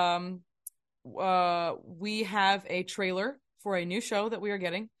said, we have a trailer for a new show that we are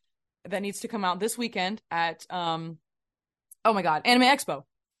getting that needs to come out this weekend at, oh my God, Anime Expo.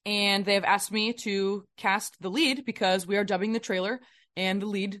 And they have asked me to cast the lead because we are dubbing the trailer and the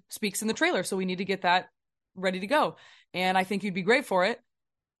lead speaks in the trailer. So we need to get that ready to go. And I think you'd be great for it.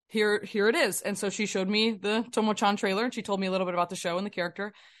 Here it is. And so she showed me the Tomo-chan trailer and she told me a little bit about the show and the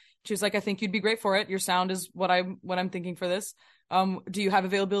character. She was like, I think you'd be great for it. Your sound is what I'm thinking for this. Do you have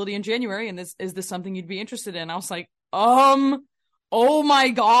availability in January? And is this something you'd be interested in? I was like, oh my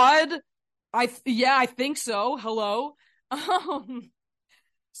God. I think so. Hello.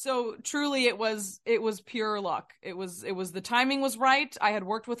 So truly it was pure luck. It was the timing was right. I had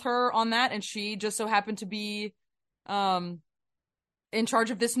worked with her on that and she just so happened to be in charge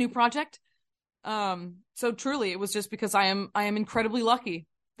of this new project. So truly it was just because I am incredibly lucky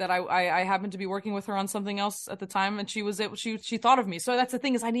that I happened to be working with her on something else at the time and she thought of me. So that's the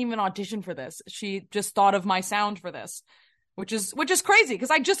thing, is I didn't even audition for this. She just thought of my sound for this. which is crazy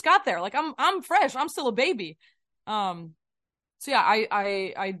because I just got there. Like I'm fresh. I'm still a baby. So yeah,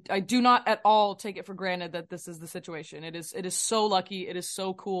 I do not at all take it for granted that this is the situation. It is so lucky. It is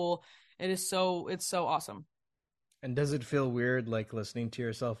so cool. It's so awesome. And does it feel weird, like listening to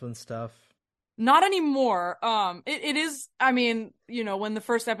yourself and stuff? Not anymore. It is, I mean, you know, when the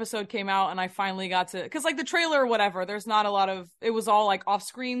first episode came out and I finally got to, cause like the trailer or whatever, there's not a lot of, it was all like off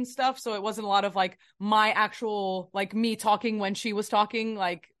screen stuff. So it wasn't a lot of like my actual, like me talking when she was talking,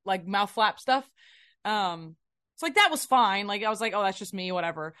 like mouth flap stuff. So like that was fine. Like I was like, oh, that's just me,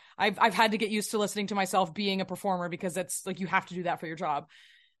 whatever. I've had to get used to listening to myself being a performer because it's like you have to do that for your job.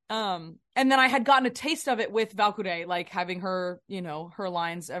 And then I had gotten a taste of it with Valkyrae, like having her, you know, her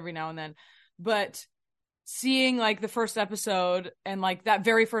lines every now and then. But seeing like the first episode and like that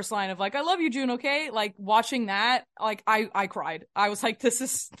very first line of like, I love you, June, okay? Like watching that, like I cried. I was like, this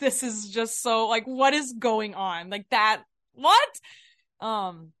is just so like, what is going on? Like that, what?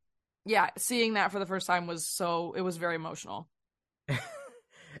 Yeah, seeing that for the first time it was very emotional.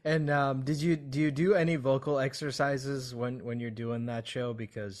 And do you do any vocal exercises when you're doing that show?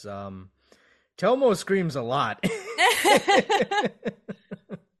 Because Tomo screams a lot.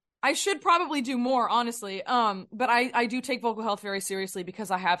 I should probably do more, honestly. But I do take vocal health very seriously because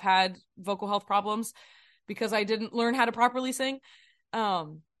I have had vocal health problems because I didn't learn how to properly sing.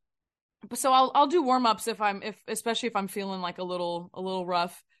 So I'll do warm-ups especially if I'm feeling like a little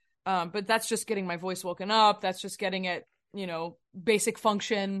rough. But that's just getting my voice woken up. That's just getting it, you know, basic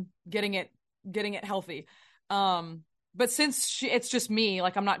function, getting it healthy. But since it's just me,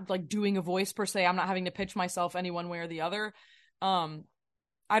 like I'm not like doing a voice per se. I'm not having to pitch myself any one way or the other.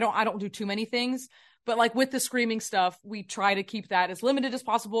 I don't do too many things, but like with the screaming stuff, we try to keep that as limited as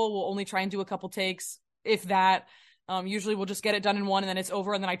possible. We'll only try and do a couple takes, if that. Usually we'll just get it done in one and then it's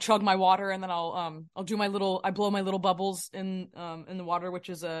over, and then I chug my water, and then I'll do I blow my little bubbles in the water, which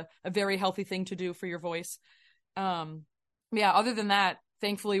is a very healthy thing to do for your voice. Yeah, other than that,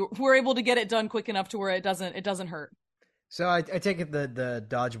 thankfully we're able to get it done quick enough to where it doesn't hurt. So I take it the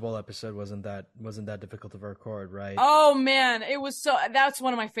dodgeball episode wasn't that difficult to record, right? Oh man, that's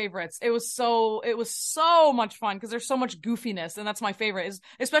one of my favorites. It was so much fun because there's so much goofiness, and that's my favorite, is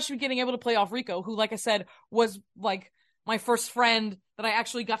especially getting able to play off Rico, who, like I said, was like my first friend that I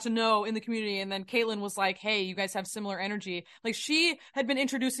actually got to know in the community. And then Caitlin was like, hey, you guys have similar energy. Like she had been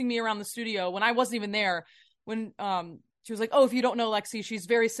introducing me around the studio when I wasn't even there, when she was like, oh, if you don't know Lexi, she's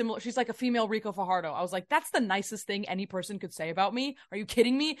very similar. She's like a female Rico Fajardo. I was like, that's the nicest thing any person could say about me. Are you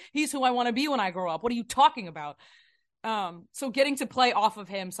kidding me? He's who I want to be when I grow up. What are you talking about? So getting to play off of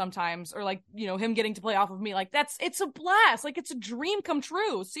him sometimes, or like, you know, him getting to play off of me, like it's a blast. Like it's a dream come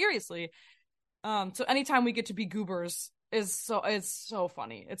true. Seriously. So anytime we get to be goobers it's so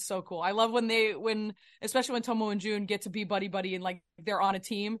funny. It's so cool. I love when especially when Tomo and June get to be buddy and like they're on a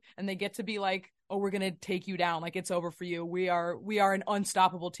team and they get to be like, oh, we're gonna take you down, like it's over for you. We are an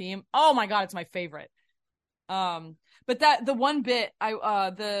unstoppable team. Oh my god, it's my favorite. But that the one bit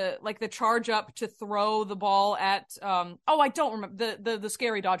the charge up to throw the ball at I don't remember the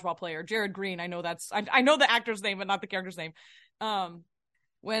scary dodgeball player, Jared Green. I know the actor's name but not the character's name.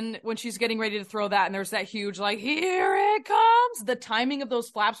 When she's getting ready to throw that and there's that huge like, here it comes, the timing of those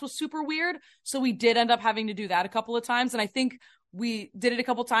flaps was super weird, so we did end up having to do that a couple of times, and I think we did it a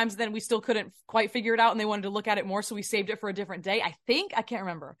couple times, then we still couldn't quite figure it out and they wanted to look at it more, so we saved it for a different day. I can't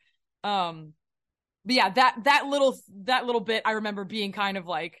remember. But yeah, that little bit I remember being kind of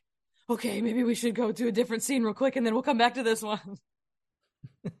like, okay, maybe we should go to a different scene real quick and then we'll come back to this one.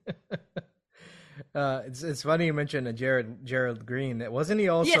 It's funny you mentioned Gerald Green. Wasn't he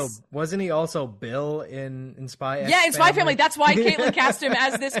also Bill in Spy X Yeah, in Spy Family. That's why Caitlin cast him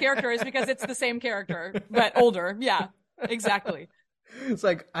as this character, is because it's the same character but older. Yeah, exactly. It's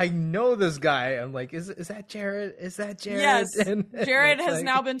like, I know this guy. I'm like, is that Jared? Is that Jared? Yes, Jared has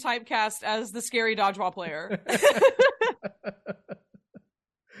now been typecast as the scary dodgeball player.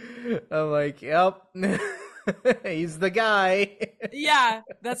 I'm like, yep. He's the guy. Yeah,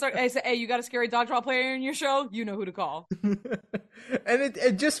 that's right. I said, hey, you got a scary dodgeball player in your show? You know who to call. And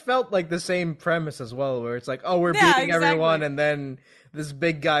it just felt like the same premise as well, where it's like, oh, we're beating everyone, and then this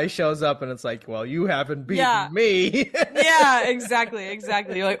big guy shows up, and it's like, well, you haven't beaten me. Yeah, exactly.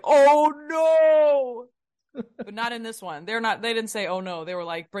 You're like, oh no, but not in this one. They didn't say, oh no. They were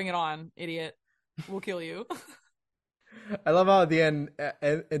like, bring it on, idiot. We'll kill you. I love how at the end,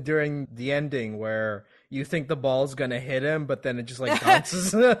 during the ending, where you think the ball's gonna hit him, but then it just like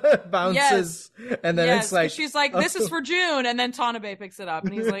bounces, yes. And then it's like, she's like, this is for June, and then Tanabe picks it up,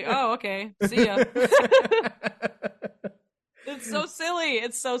 and he's like, oh, okay, see ya. It's so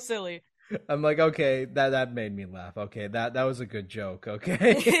silly. I'm like, okay, that made me laugh. Okay, that was a good joke.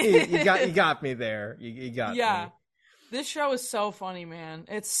 Okay, you got me there. You got Yeah. me. This show is so funny, man.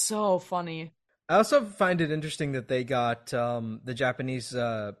 It's so funny. I also find it interesting that they got the Japanese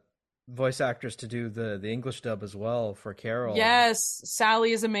voice actress to do the English dub as well for Carol. Yes,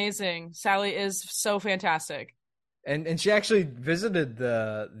 Sally is amazing. Sally is so fantastic. And she actually visited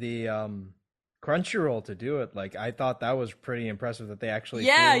the Crunchyroll to do it. Like I thought that was pretty impressive that they actually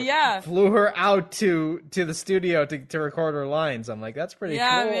Yeah, yeah. flew her out to the studio to record her lines. I'm like, that's pretty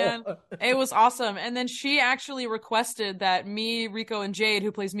Yeah, cool. man. It was awesome. And then she actually requested that me, Rico, and Jade,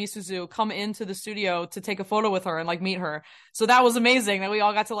 who plays Misuzu, come into the studio to take a photo with her and like meet her. So that was amazing that we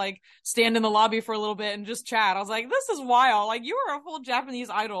all got to like stand in the lobby for a little bit and just chat. I was like, this is wild. Like you are a full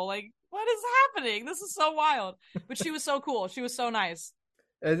Japanese idol. Like what is happening? This is so wild. But she was so cool. She was so nice.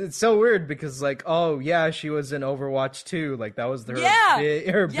 It's so weird because like, oh yeah, she was in Overwatch 2. Like that was her Yeah.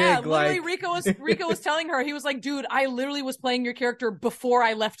 her Yeah, big literally like Rico was telling her, he was like, dude, I literally was playing your character before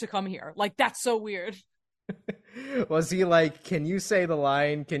I left to come here. Like that's so weird. Was he like, can you say the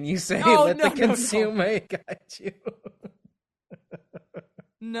line? Can you say Oh, let no, the no, no. consume got you?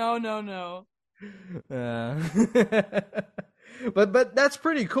 No. But that's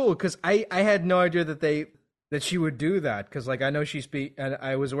pretty cool because I had no idea that she would do that because like I know and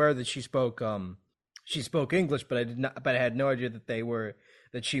I was aware that she spoke English, but I had no idea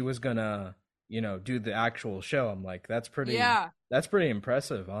that she was gonna do the actual show. I'm like, that's pretty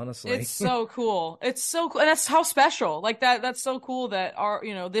impressive, honestly. It's so cool. It's so cool. And that's how special. Like that's so cool that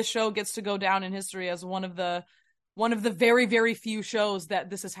this show gets to go down in history as one of the very, very few shows that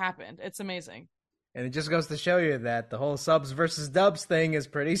this has happened. It's amazing. And it just goes to show you that the whole subs versus dubs thing is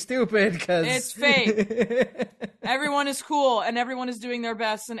pretty stupid because it's fake. Everyone is cool and everyone is doing their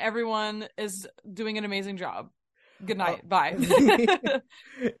best and everyone is doing an amazing job. Good night. Bye.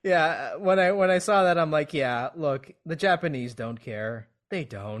 Yeah, when I saw that, I'm like, yeah, look, the Japanese don't care. They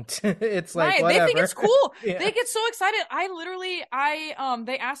don't. It's like right. whatever. They think it's cool. Yeah. They get so excited.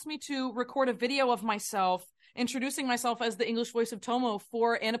 They asked me to record a video of myself introducing myself as the English voice of Tomo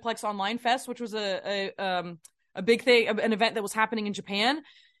for Aniplex Online Fest, which was a big thing, an event that was happening in Japan.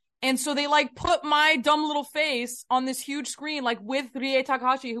 And so they like put my dumb little face on this huge screen, like with Rie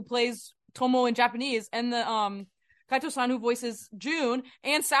Takahashi, who plays Tomo in Japanese, and the Kaito-san, who voices June,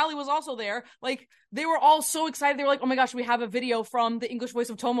 and Sally was also there. Like they were all so excited. They were like, "Oh my gosh, we have a video from the English voice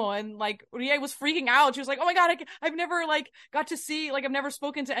of Tomo!" And like Rie was freaking out. She was like, "Oh my god, I've never like got to see like I've never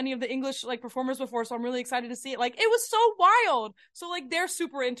spoken to any of the English like performers before, so I'm really excited to see it." Like it was so wild. So like they're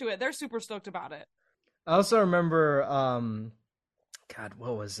super into it. They're super stoked about it. I also remember, God,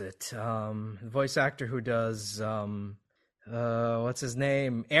 what was it? The voice actor who does what's his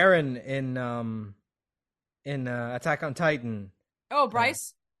name? Aaron in Attack on Titan. Oh,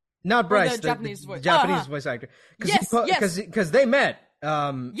 Bryce. Not Bryce, the Japanese voice. The Japanese voice actor. Yes. Because they met.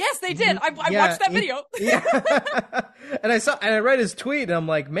 Yes, they did. I watched that video. Yeah. And I read his tweet, and I'm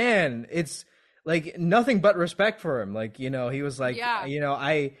like, man, it's like nothing but respect for him. Like, he was like,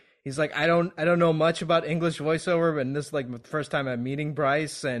 he's like, I don't know much about English voiceover, but this is like the first time I'm meeting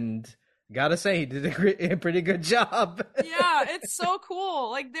Bryce, and gotta say he did a pretty good job. Yeah, it's so cool.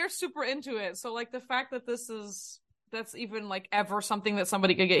 Like they're super into it. So like the fact that that's even like ever something that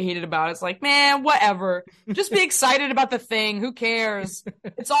somebody could get heated about. It's like, man, whatever. Just be excited about the thing. Who cares?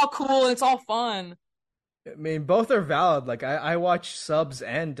 It's all cool and it's all fun. I mean, both are valid. Like I watch subs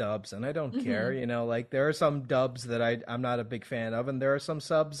and dubs, and I don't care. Like there are some dubs that I'm not a big fan of, and there are some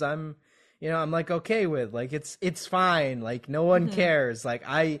subs I'm like okay with. Like it's fine. Like no one cares. Like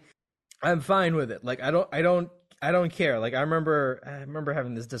I'm fine with it. Like I don't care. Like I remember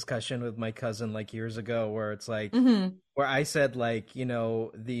having this discussion with my cousin like years ago where it's like where I said like,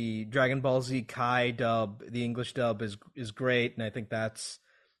 the Dragon Ball Z Kai dub, the English dub is great, and I think that's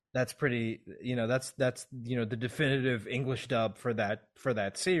pretty, that's the definitive English dub for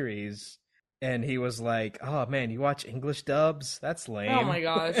that series. And he was like, "Oh man, you watch English dubs? That's lame." Oh my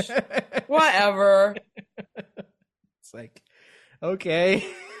gosh. Whatever. It's like, okay.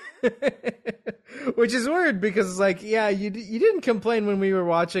 Which is weird because like, yeah, you didn't complain when we were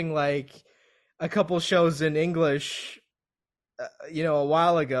watching like a couple shows in English a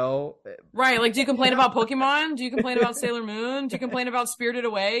while ago. Right, like do you complain about Pokemon? Do you complain about Sailor Moon? Do you complain about Spirited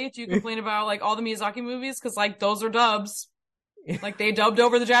Away? Do you complain about like all the Miyazaki movies? Because like those are dubs. Like they dubbed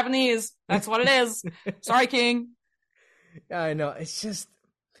over the Japanese. That's what it is. Sorry, King. Yeah, I know. It's just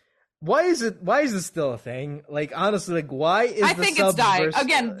why is this still a thing? Like honestly, like why is I think it's dying.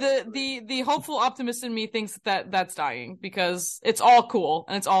 Again, the hopeful optimist in me thinks that that's dying because it's all cool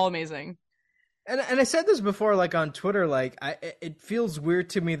and it's all amazing. And I said this before, like on Twitter, like it feels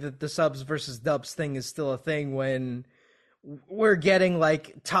weird to me that the subs versus dubs thing is still a thing when we're getting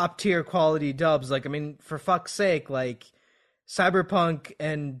like top tier quality dubs. Like, I mean, for fuck's sake, like Cyberpunk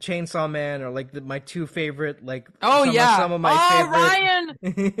and Chainsaw Man are like my two favorite. Like, some of my Ryan,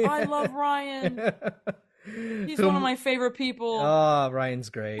 favorite. I love Ryan. He's one of my favorite people. Oh,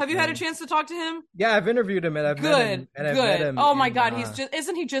 Ryan's great. Have you had a chance to talk to him? Yeah, I've interviewed him and I've met him. Oh my god,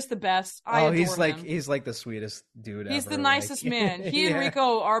 isn't he just the best? I adore him. He's like the sweetest dude He's ever. the nicest man. He and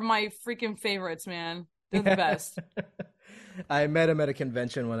Rico are my freaking favorites, man. They're the best. I met him at a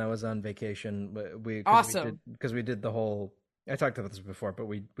convention when I was on vacation. Because we did the whole. I talked about this before, but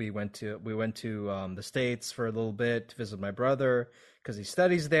we went to the States for a little bit to visit my brother because he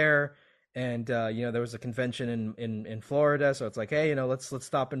studies there. And there was a convention in Florida, so it's like, hey, let's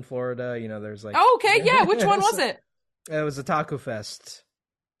stop in Florida. There's like, oh, okay, yeah. Which one was it? It was a Taco Fest.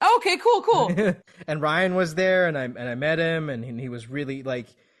 Okay, cool. And Ryan was there, and I met him, and he was really like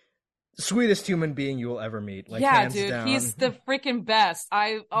the sweetest human being you will ever meet. Like, yeah, hands dude, down. He's the freaking best.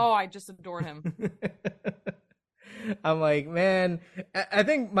 I just adore him. I'm like, man, I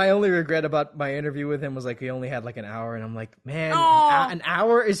think my only regret about my interview with him was like we only had like an hour, and I'm like, man, an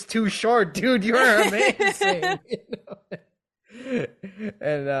hour is too short, dude. You're amazing.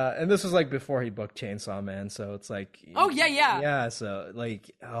 And this was like before he booked Chainsaw Man, so it's like, yeah. So like,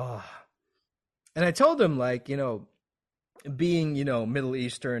 and I told him like, being Middle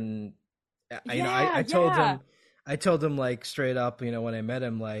Eastern, I told him like straight up, when I met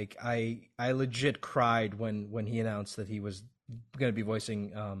him, like I legit cried when he announced that he was going to be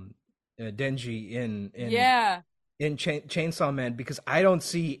voicing Denji in Chainsaw Man, because I don't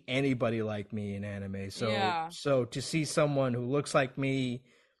see anybody like me in anime. So to see someone who looks like me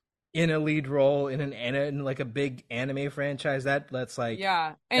in a lead role in like a big anime franchise, that's like,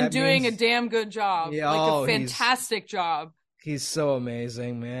 and doing a damn good job, like a fantastic job. He's so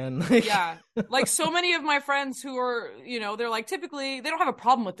amazing, man. Yeah. Like so many of my friends who are, they're like, typically, they don't have a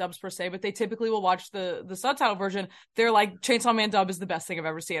problem with dubs per se, but they typically will watch the subtitle version. They're like, Chainsaw Man dub is the best thing I've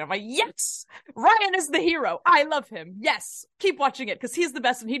ever seen. I'm like, yes! Ryan is the hero. I love him. Yes! Keep watching it, because he's the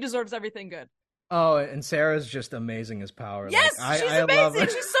best and he deserves everything good. Oh, and Sarah's just amazing as Power. Yes! She's amazing!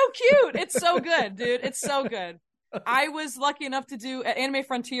 She's so cute! It's so good, dude. It's so good. I was lucky enough to do at Anime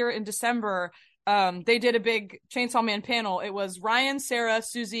Frontier in December. They did a big Chainsaw Man panel. It was Ryan, Sarah,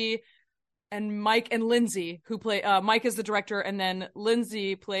 Susie, and Mike and Lindsay who play. Mike is the director, and then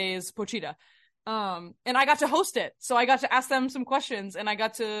Lindsay plays Pochita. And I got to host it, so I got to ask them some questions, and I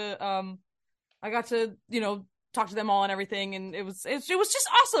got to talk to them all and everything. And it was just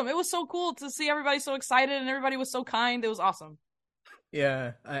awesome. It was so cool to see everybody so excited, and everybody was so kind. It was awesome.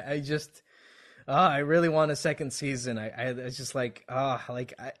 Yeah, I really want a second season. It's just like, I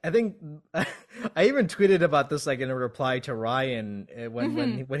think I even tweeted about this like in a reply to Ryan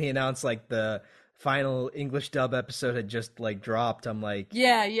when he announced like the final English dub episode had just like dropped. I'm like,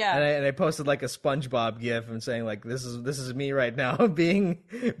 yeah, and I posted like a SpongeBob gif and saying like, this is me right now being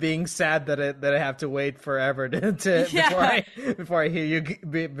sad that I have to wait forever before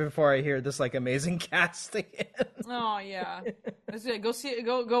I hear this like amazing cast again. Oh yeah, that's it.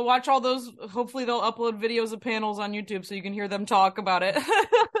 Go watch all those. Hopefully they'll upload videos of panels on YouTube so you can hear them talk about it.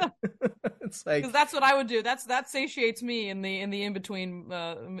 It's like, because that's what I would do. That satiates me in the in between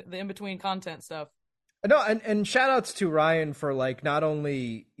content stuff. No, and shout outs to Ryan for like not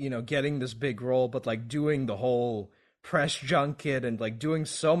only getting this big role, but like doing the whole press junket and like doing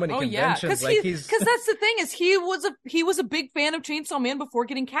so many conventions. Yeah, because that's the thing is he was a big fan of Chainsaw Man before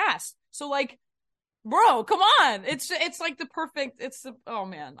getting cast. So like, bro, come on! It's like the perfect. Oh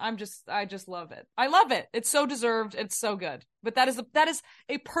man, I just love it. I love it. It's so deserved. It's so good. But that is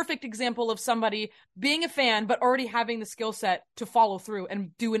a perfect example of somebody being a fan but already having the skill set to follow through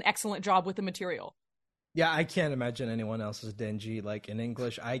and do an excellent job with the material. Yeah, I can't imagine anyone else's Denji like in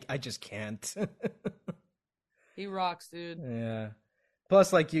English. I just can't. He rocks, dude. Yeah.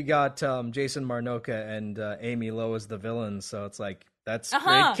 Plus, like you got Jason Marnocha and Amy Lowe as the villains, so it's like that's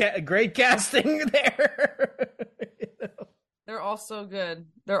great casting there. They're all so good.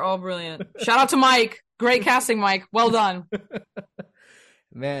 They're all brilliant. Shout out to Mike. Great casting, Mike. Well done.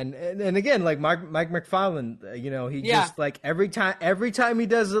 Man, and again, like Mike McFarlane, just like every time he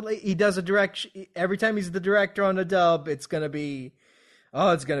does a direction, every time he's the director on a dub, it's gonna be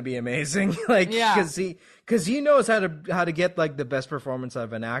amazing. Like, because he knows how to get like the best performance out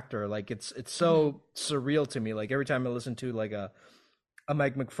of an actor. Like it's so surreal to me. Like every time I listen to like a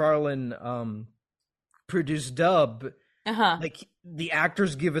Mike McFarlane produced dub. Like the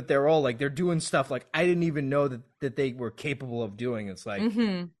actors give it their all. Like they're doing stuff like I didn't even know that they were capable of doing. It's like,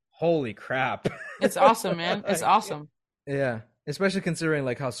 holy crap. It's awesome, man. It's Like, awesome. yeah, especially considering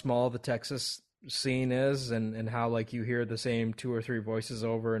like how small the Texas scene is, and how like you hear the same two or three voices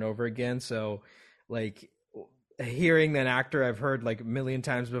over and over again. So like hearing an actor I've heard like a million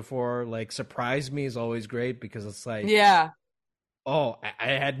times before like surprise me is always great, because it's like, Yeah. oh, I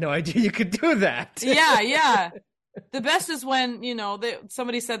had no idea you could do that. Yeah, yeah. The best is when,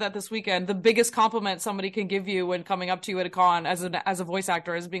 somebody said that this weekend. The biggest compliment somebody can give you when coming up to you at a con as a voice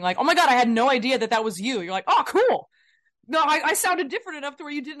actor is being like, "Oh my God, I had no idea that was you." You're like, "Oh, cool. No, I sounded different enough to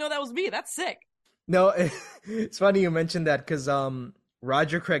where you didn't know that was me. That's sick." No, it's funny you mentioned that, because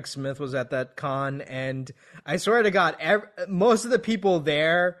Roger Craig Smith was at that con, and I swear to God, most of the people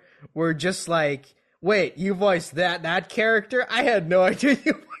there were just like, "Wait, you voiced that character? I had no idea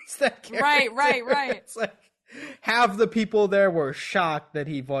you voiced that character." Right. It's like half the people there were shocked that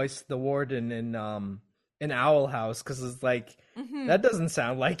he voiced the warden in Owl House, because it's like, that doesn't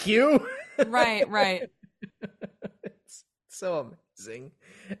sound like you. Right. It's so amazing.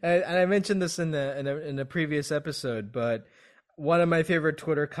 And I mentioned this in a previous episode, but one of my favorite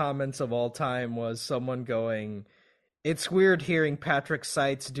Twitter comments of all time was someone going, "It's weird hearing Patrick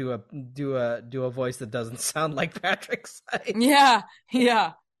Seitz do a voice that doesn't sound like Patrick Seitz." Yeah.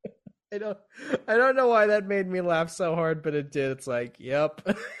 I don't know why that made me laugh so hard, but it did. It's like, yep.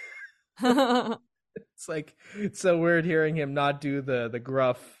 It's like, it's so weird hearing him not do the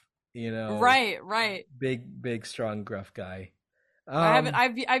gruff, Right. big strong gruff guy.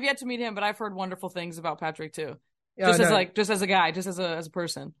 I've yet to meet him, but I've heard wonderful things about Patrick too. Yeah, Just as a guy, just as a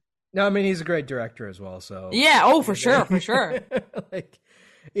person. No, I mean, he's a great director as well. So yeah, oh, for sure. Like,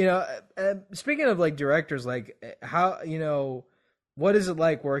 speaking of like directors, like how, what is it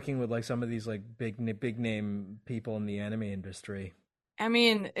like working with like some of these like big name people in the anime industry? I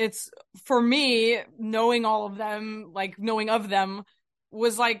mean, it's, for me, knowing all of them, like knowing of them,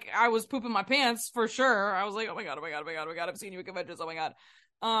 was like I was pooping my pants for sure. I was like, oh my god, I've seen you at conventions, oh my god.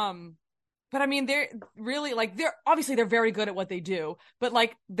 But I mean, they're really like, they're very good at what they do, but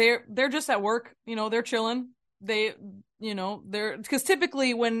like they're just at work, they're chilling. They're, because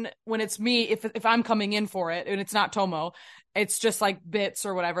typically when it's me, if I'm coming in for it and it's not Tomo, it's just like bits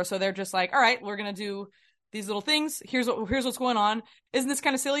or whatever. So they're just like, all right, we're gonna do these little things. Here's what's going on. Isn't this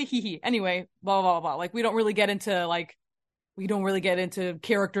kind of silly? Hee hee. Anyway, blah blah blah. Like we don't really get into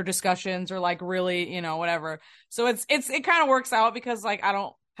character discussions or like really, whatever. So it kind of works out because like I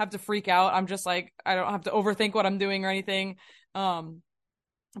don't have to freak out. I'm just like, I don't have to overthink what I'm doing or anything.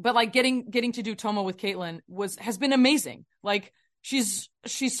 But like getting to do Tomo with Caitlin has been amazing. Like she's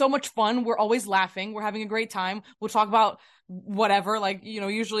so much fun. We're always laughing. We're having a great time. We'll talk about whatever. Like,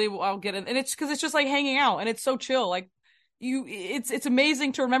 usually I'll get in, and it's because it's just like hanging out and it's so chill. Like it's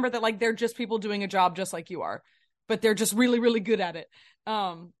amazing to remember that like they're just people doing a job just like you are, but they're just really, really good at it.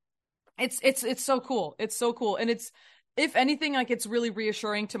 It's so cool. It's so cool. And it's, if anything, like it's really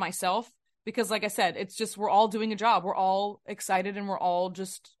reassuring to myself because like I said, it's just, we're all doing a job. We're all excited and we're all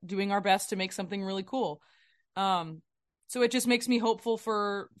just doing our best to make something really cool. So it just makes me hopeful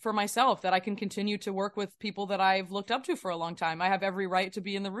for myself that I can continue to work with people that I've looked up to for a long time. I have every right to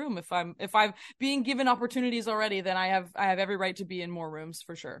be in the room. If I'm being given opportunities already, then I have every right to be in more rooms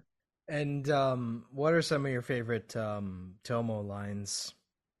for sure. And what are some of your favorite Tomo lines?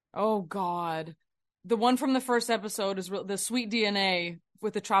 Oh God, the one from the first episode is the sweet DNA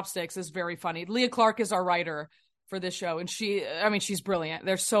with the chopsticks is very funny. Leah Clark is our writer for this show, and she's brilliant.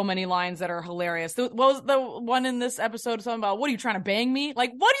 There's so many lines that are hilarious. What was the one in this episode? Something about, what are you trying to bang me?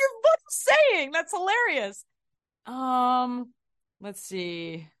 Like, what are you saying? That's hilarious. Let's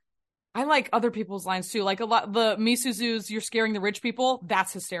see. I like other people's lines too. Like a lot, the Misuzu's "you're scaring the rich people."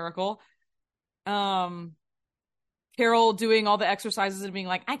 That's hysterical. Carol doing all the exercises and being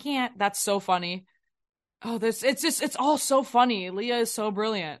like, "I can't." That's so funny. Oh, it's all so funny. Leah is so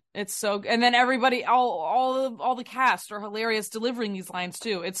brilliant. It's so, and then everybody, all the cast are hilarious delivering these lines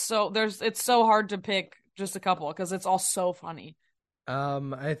too. It's so hard to pick just a couple because it's all so funny.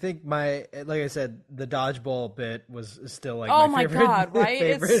 I think like I said, the dodgeball bit was still like, oh my favorite, God, right?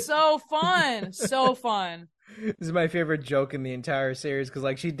 Favorite. It's so fun, so fun. This is my favorite joke in the entire series because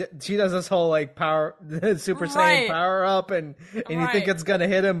like she does this whole like power Super Saiyan Right. power up and you Right. think it's gonna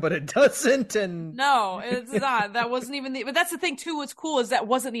hit him but it doesn't, and No, it's not. That wasn't even but that's the thing too. What's cool is that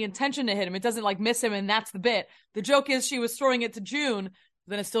wasn't the intention to hit him. It doesn't like miss him, and that's the bit. The joke is she was throwing it to June,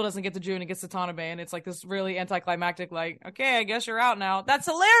 then it still doesn't get to June. It gets to Tanabe, and it's like this really anticlimactic. Like, okay, I guess you're out now. That's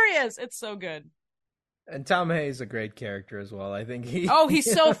hilarious. It's so good. and Tom Hay is a great character as well. I think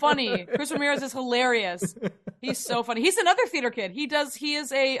he's so funny. Chris Ramirez is hilarious. He's so funny. He's another theater kid. He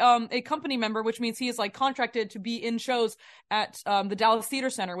is a company member, which means he is like contracted to be in shows at the Dallas Theater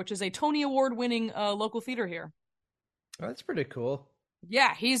Center, which is a Tony Award winning local theater here. Oh, that's pretty cool.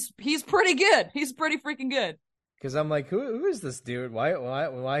 Yeah, he's pretty good. He's pretty freaking good. Because I'm like, who is this dude?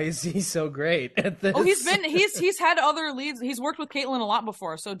 Why is he so great at this? Oh, he's had other leads. He's worked with Caitlin a lot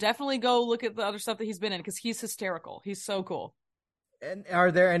before, so definitely go look at the other stuff that he's been in because he's hysterical. He's so cool. And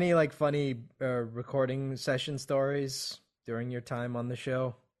are there any like funny recording session stories during your time on the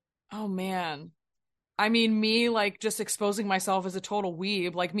show? Oh man. I mean, me like just exposing myself as a total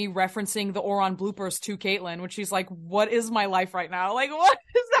weeb, like me referencing the Oron bloopers to Caitlin, when she's like, "What is my life right now? Like, what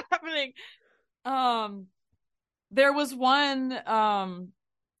is happening?" There was one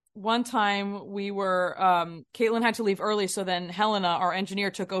time we were Caitlin had to leave early, so then Helena, our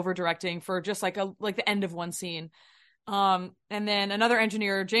engineer, took over directing for just like the end of one scene. And then another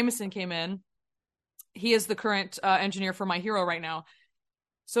engineer, Jameson, came in. He is the current engineer for My Hero right now.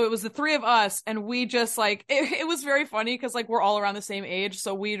 So it was the three of us, and we just like it was very funny because like we're all around the same age,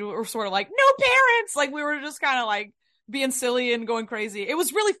 so we were sort of like no parents, like we were just kind of like being silly and going crazy. It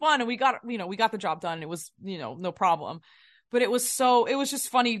was really fun, and we got the job done. It was no problem, but it was just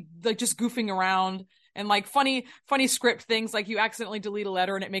funny, like just goofing around and like funny script things, like you accidentally delete a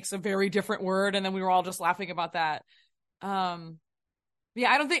letter and it makes a very different word, and then we were all just laughing about that.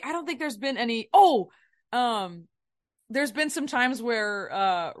 Yeah, I don't think there's been any. There's been some times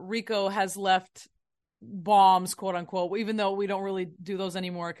where Rico has left bombs, quote unquote, even though we don't really do those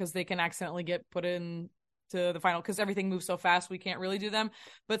anymore because they can accidentally get put in to the final because everything moves so fast we can't really do them.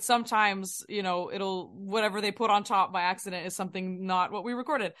 But sometimes, whatever they put on top by accident is something not what we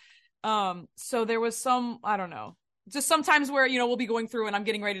recorded. So there was some, I don't know, just sometimes where, we'll be going through and I'm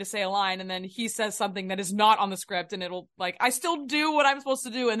getting ready to say a line and then he says something that is not on the script and it'll like, I still do what I'm supposed to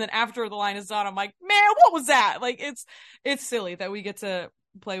do. And then after the line is done, I'm like, man, what was that? Like, it's silly that we get to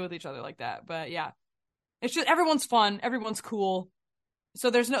play with each other like that. But yeah, it's just, everyone's fun. Everyone's cool. So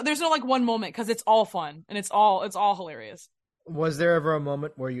there's no like one moment because it's all fun and it's all hilarious. Was there ever a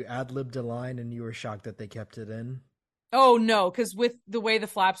moment where you ad-libbed a line and you were shocked that they kept it in? Oh no, because with the way the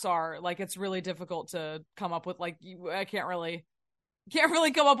flaps are, like it's really difficult to come up with like I can't really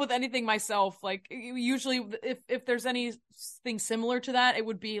come up with anything myself. Like usually, if there's anything similar to that, it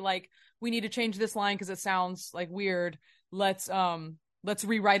would be like we need to change this line because it sounds like weird. Let's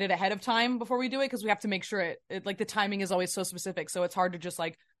rewrite it ahead of time before we do it because we have to make sure it like the timing is always so specific, so it's hard to just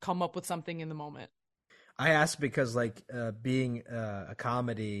like come up with something in the moment. I asked because like being a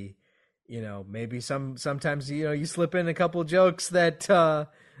comedy. Maybe sometimes you slip in a couple jokes that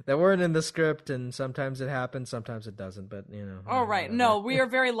weren't in the script, and sometimes it happens, sometimes it doesn't. But all right, whatever. No, we are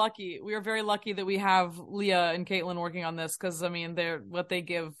very lucky. We are very lucky that we have Leah and Caitlin working on this because I mean, what they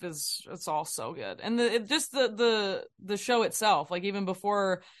give it's all so good, and the show itself, like even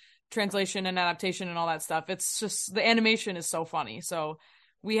before translation and adaptation and all that stuff, it's just the animation is so funny. So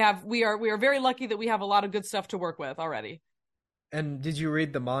we are very lucky that we have a lot of good stuff to work with already. And did you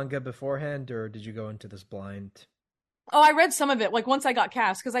read the manga beforehand, or did you go into this blind? Oh, I read some of it, like once I got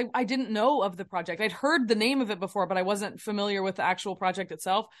cast, because I didn't know of the project. I'd heard the name of it before, but I wasn't familiar with the actual project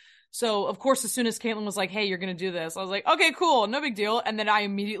itself. So, of course, as soon as Caitlin was like, hey, you're going to do this, I was like, okay, cool, no big deal. And then I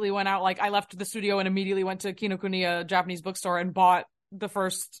immediately went out, like I left the studio and immediately went to Kinokuniya Japanese bookstore and bought the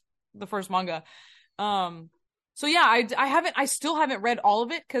first manga. So yeah, I still haven't read all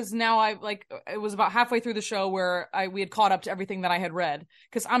of it because now it was about halfway through the show where we had caught up to everything that I had read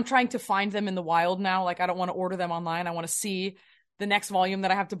because I'm trying to find them in the wild now. Like I don't want to order them online. I want to see the next volume that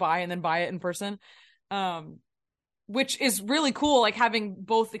I have to buy and then buy it in person. Which is really cool, like having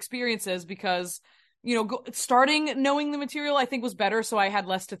both experiences because, starting knowing the material I think was better. So I had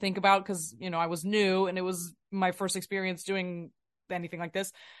less to think about because, I was new and it was my first experience doing anything like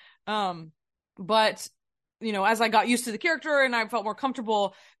this. But as I got used to the character and I felt more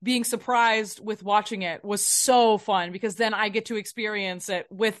comfortable, being surprised with watching it was so fun because then I get to experience it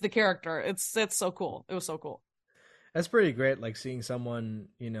with the character. It's so cool. It was so cool. That's pretty great. Like seeing someone,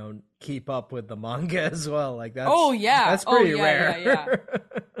 keep up with the manga as well. Like that's that's pretty rare. Yeah.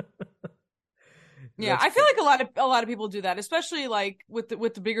 Yeah, I feel like a lot of people do that, especially like with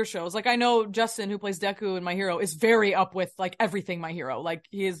the bigger shows. Like I know Justin, who plays Deku in My Hero, is very up with like everything My Hero. Like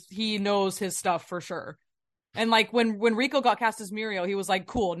he knows his stuff for sure. And like when Rico got cast as Mirio, he was like,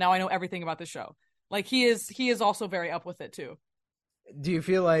 cool, now I know everything about the show. Like he is also very up with it too. Do you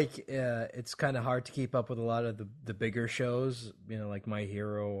feel like it's kind of hard to keep up with a lot of the bigger shows, like My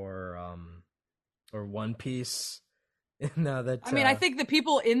Hero or One Piece? Now that I mean, I think the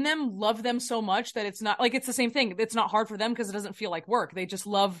people in them love them so much that it's not like it's the same thing. It's not hard for them because it doesn't feel like work. They just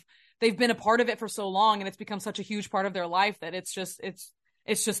love they've been a part of it for so long, and it's become such a huge part of their life that it's just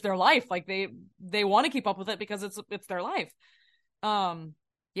their life. Like they want to keep up with it because it's their life.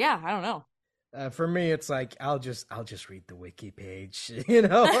 Yeah, I don't know. For me, it's like I'll just read the wiki page, you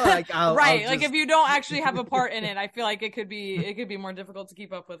know, like I'll right. I'll like just... if you don't actually have a part in it, I feel like it could be more difficult to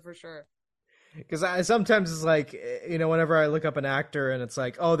keep up with for sure. Because I sometimes it's like, you know, whenever I look up an actor and it's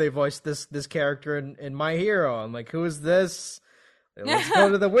like, oh, they voiced this character in My Hero, I'm like, who is this? Let's go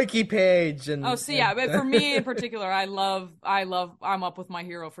to the wiki page and yeah, but for me in particular, I'm up with My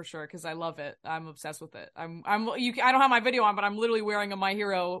Hero for sure because I love it. I'm obsessed with it. I don't have my video on, but I'm literally wearing a My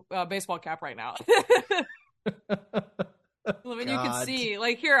Hero baseball cap right now. You can see,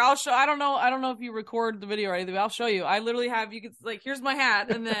 like, here, I'll show. I don't know if you record the video or anything, but I'll show you. I literally have, you can, like, here's my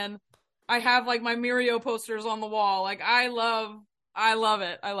hat, and then I have like my Mirio posters on the wall. Like, I love it. I love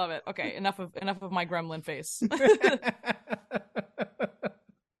it. Okay, enough of my gremlin face.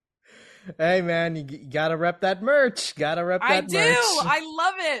 Hey man, you gotta rep that merch. Gotta rep that merch. I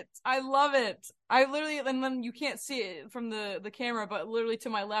love it. I literally, and then you can't see it from the camera, but literally to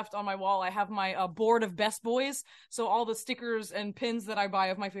my left on my wall, I have my board of Best Boys. So all the stickers and pins that I buy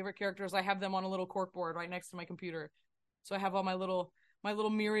of my favorite characters, I have them on a little cork board right next to my computer. So I have all my little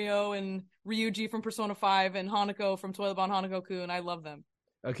Mirio and Ryuji from Persona 5 and Hanako from Toilet-Bon Hanako-kun. I love them.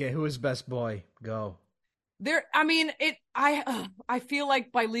 Okay, who is Best Boy? Go. I feel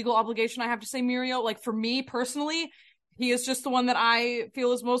like by legal obligation I have to say Mirio. Like, for me personally, he is just the one that I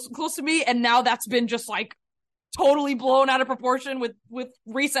feel is most close to me, and now that's been just like totally blown out of proportion with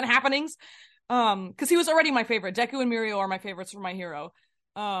recent happenings. Because he was already my favorite. Deku and Mirio are my favorites for My Hero.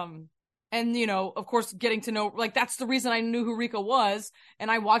 And, you know, of course, getting to know, like, that's the reason I knew who Rika was. And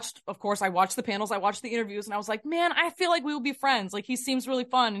I watched the panels, I watched the interviews, and I was like, man, I feel like we would be friends. Like, he seems really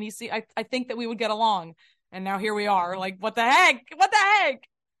fun, and I think that we would get along. And now here we are. Like, what the heck? What the heck?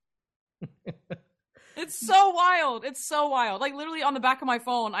 It's so wild. It's so wild. Like, literally on the back of my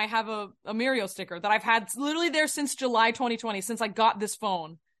phone, I have a Mirio sticker that I've had literally there since July 2020, since I got this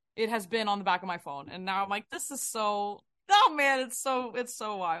phone. It has been on the back of my phone. And now I'm like, this is so, oh man, it's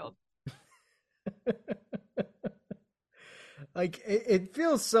so wild. Like, it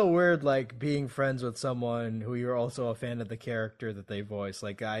feels so weird, like, being friends with someone who you're also a fan of the character that they voice.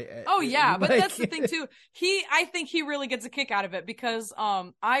 Like, but that's the thing too. I think he really gets a kick out of it because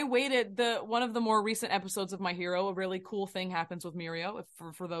I waited. One of the more recent episodes of My Hero, a really cool thing happens with Mirio,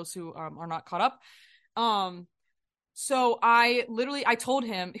 for those who are not caught up. So I told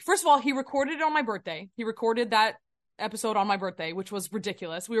him, first of all, he recorded it on my birthday. He recorded that episode on my birthday, which was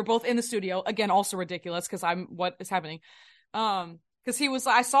ridiculous. We were both in the studio, again, also ridiculous because what is happening? Because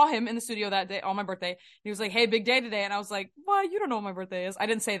I saw him in the studio that day on my birthday. He was like, hey, big day today. And I was like, well, you don't know what my birthday is. I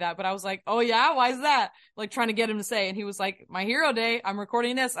didn't say that, but I was like, oh yeah, why is that? Like, trying to get him to say. And he was like, My Hero Day, I'm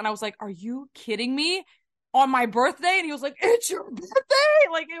recording this. And I was like, are you kidding me? On my birthday? And he was like, it's your birthday?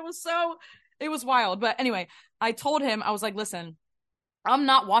 Like, it was wild. But anyway, I told him, I was like, listen, I'm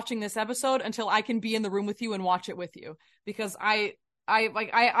not watching this episode until I can be in the room with you and watch it with you. Because I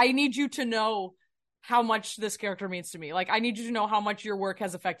need you to know how much this character means to me. Like, I need you to know how much your work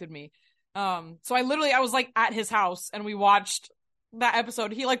has affected me. So I was like at his house and we watched that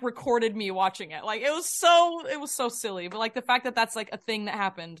episode. He like recorded me watching it. Like, it was so silly. But like the fact that that's like a thing that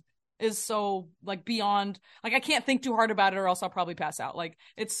happened is so like beyond, like, I can't think too hard about it or else I'll probably pass out. Like,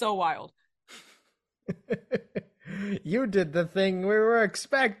 it's so wild. You did the thing we were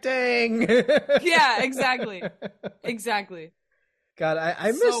expecting. Yeah, exactly. God,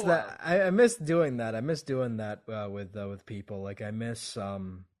 I miss that. I miss doing that. I miss doing that with people. Like, I miss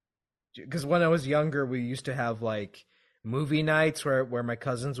because when I was younger, we used to have like movie nights where my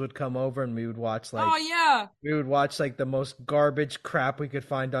cousins would come over and we would watch like we would watch like the most garbage crap we could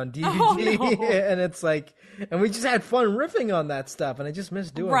find on DVD. Oh, no. And it's like, and we just had fun riffing on that stuff, and I just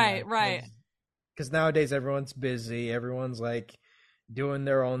miss doing that. Right. Because nowadays everyone's busy, everyone's like doing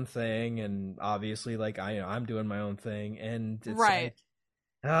their own thing, and obviously like I'm doing my own thing, and it's like,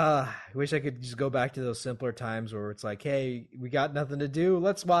 I wish I could just go back to those simpler times where it's like, hey, we got nothing to do,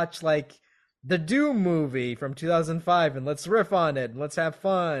 let's watch like the Doom movie from 2005 and let's riff on it and let's have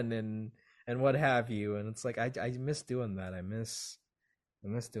fun and what have you. And it's like I miss doing that. I miss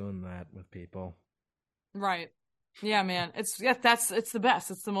doing that with people. Right. Yeah, man. It's the best. It's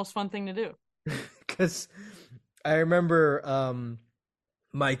the most fun thing to do. Because I remember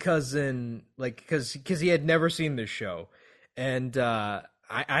my cousin, like, because he had never seen this show, and I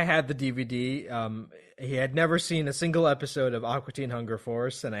had the DVD. He had never seen a single episode of Aqua Teen Hunger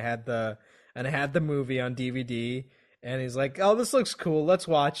Force, and I had the movie on DVD, and he's like, "Oh, this looks cool. Let's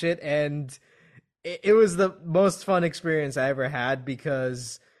watch it." And it was the most fun experience I ever had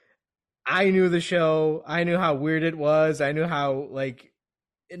because I knew the show. I knew how weird it was. I knew how like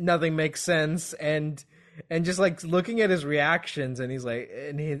nothing makes sense, and just like looking at his reactions, and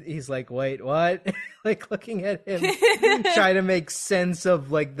he's like, wait, what? Like looking at him try to make sense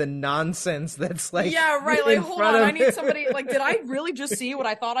of like the nonsense that's like Yeah, right. Like, in hold front on. of I need him. somebody. Like, did I really just see what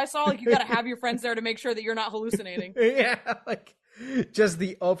I thought I saw? Like, you got to have your friends there to make sure that you're not hallucinating. Yeah, like just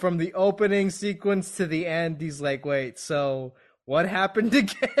from the opening sequence to the end, he's like, wait, so what happened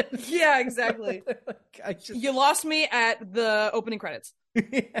again? Yeah, exactly. Like, I just You lost me at the opening credits.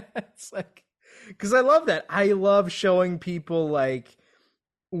 yeah, it's like because I love that. I love showing people like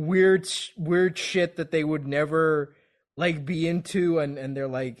weird shit that they would never like be into, and they're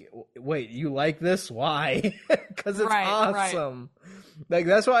like, wait, you like this? Why? Because it's Right, awesome. Like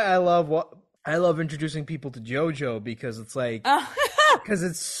that's why I love introducing people to JoJo, because it's like because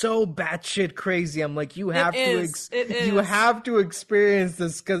it's so batshit crazy. I'm like, you have you have to experience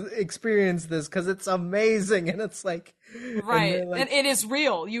this because it's amazing, and it's like right, like, and it is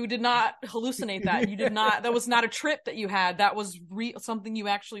real. You did not hallucinate that. You did not. That was not a trip that you had. That was real. Something you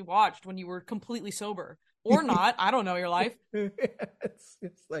actually watched when you were completely sober, or not. I don't know your life. it's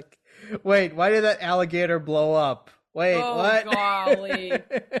like, wait, why did that alligator blow up? Wait, Oh, what? golly.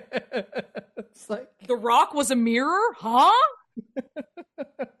 It's like The Rock was a mirror, huh?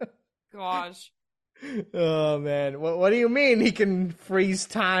 Gosh. oh man, what do you mean he can freeze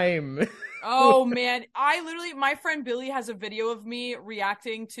time? Oh man, my friend Billy has a video of me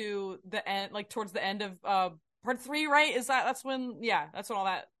reacting to the end, like towards the end of part 3, right? That's when, yeah, that's when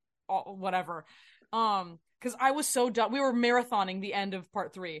whatever. Because I was so done. We were marathoning the end of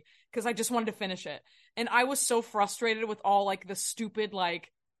part 3 because I just wanted to finish it, and I was so frustrated with all like the stupid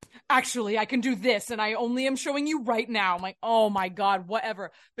like, actually I can do this, and I only am showing you right now. I'm like, oh my god,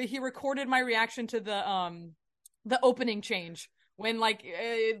 whatever. But he recorded my reaction to the opening change when like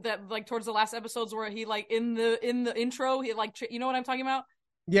that like towards the last episodes where he like in the intro he like you know what I'm talking about?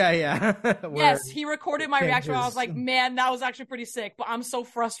 Yeah. Yes, he recorded my reaction. I was changes. like, man, that was actually pretty sick. But I'm so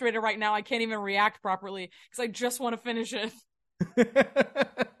frustrated right now. I can't even react properly because I just want to finish it.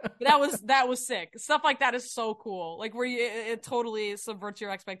 But that was sick. Stuff like that is so cool. Like where it totally subverts your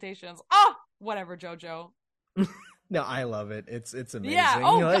expectations. Oh, whatever, JoJo. No, I love it. It's amazing. Yeah.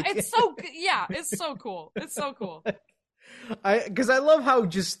 Oh, like, it's so yeah. It's so cool. It's so cool. Because I love how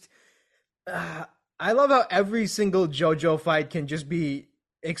just I love how every single JoJo fight can just be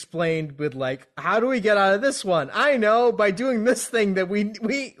explained with like, how do we get out of this one? I know, by doing this thing that we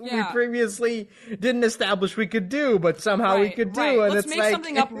previously didn't establish we could do, but somehow we could do. And Let's it's make like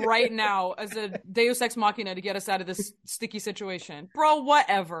something up right now as a Deus Ex Machina to get us out of this sticky situation, bro.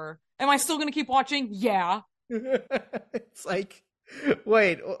 Whatever. Am I still gonna keep watching? Yeah. it's like,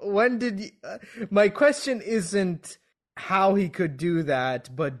 wait, when did you, my question isn't how he could do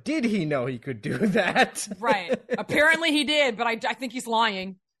that, but did he know he could do that? Right. Apparently he did, but I think he's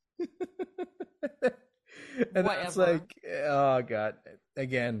lying. And that's like, oh god,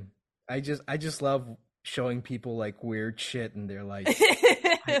 again, I just love showing people like weird shit, and they're like,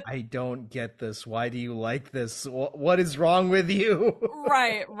 I don't get this. Why do you like this? What is wrong with you?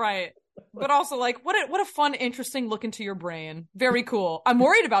 Right. But also like, what a fun, interesting look into your brain. Very cool. I'm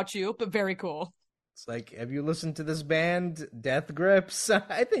worried about you, but very cool. It's like, have you listened to this band, Death Grips?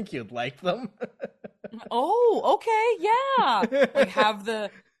 I think you'd like them. Oh, okay, yeah. Like have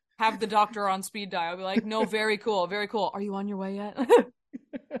the doctor on speed dial. Be like, no, very cool, very cool. Are you on your way yet?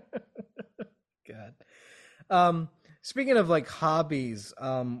 God. Speaking of like hobbies,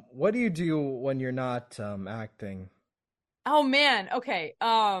 what do you do when you're not acting? Oh man, okay.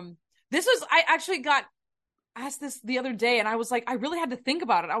 I actually got asked this the other day, and I was like, I really had to think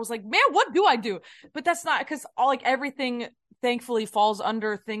about it. I was like, man, what do I do? But that's not because like everything thankfully falls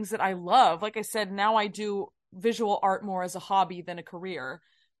under things that I love. Like I said, now I do visual art more as a hobby than a career.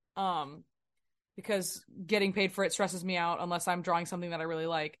 Because getting paid for it stresses me out unless I'm drawing something that I really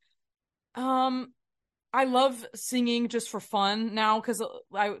like. I love singing just for fun now because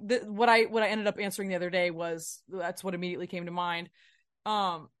what I ended up answering the other day was that's what immediately came to mind.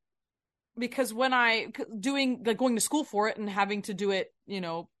 Because when going to school for it and having to do it,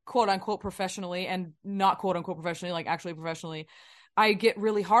 quote unquote professionally and not quote unquote professionally, like actually professionally, I get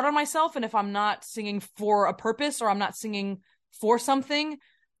really hard on myself. And if I'm not singing for a purpose or I'm not singing for something,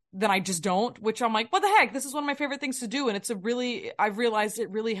 then I just don't, which I'm like, what the heck? This is one of my favorite things to do. And I've realized it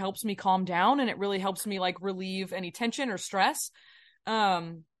really helps me calm down and it really helps me like relieve any tension or stress.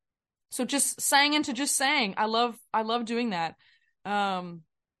 So just sang into just sang. I love doing that.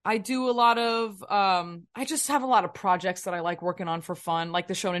 I do a lot of I just have a lot of projects that I like working on for fun, like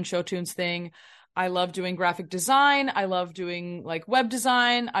the Shonen Showtunes thing. I love doing graphic design. I love doing like web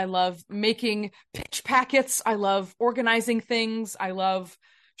design. I love making pitch packets. I love organizing things. I love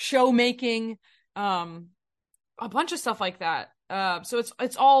show making. Um a bunch of stuff like that. So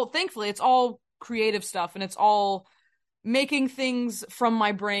it's all, thankfully it's all creative stuff, and it's all making things from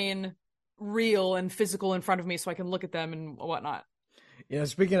my brain real and physical in front of me so I can look at them and whatnot.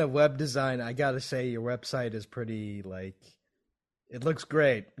 Speaking of web design, I gotta say your website is pretty like it looks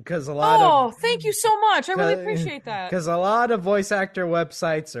great because a lot of Oh, thank you so much. I really appreciate that. because a lot of voice actor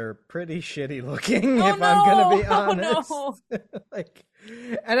websites are pretty shitty looking. Oh If I'm gonna be no. honest, Oh no. like,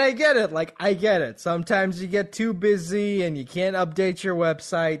 and I get it. Like, I get it. Sometimes you get too busy and you can't update your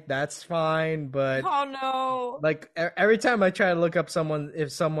website. That's fine, but Oh no. like every time I try to look up someone's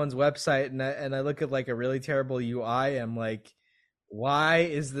website and I look at like a really terrible UI, I'm like, why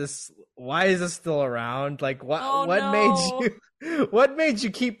is this still around? Like Oh what no. made you what made you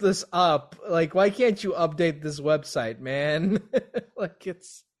keep this up? Like, why can't you update this website, man? Like,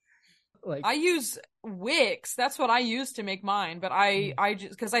 it's like, I use Wix. That's what I use to make mine, but I just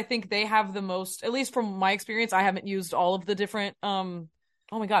because I think they have the most, at least from my experience, I haven't used all of the different oh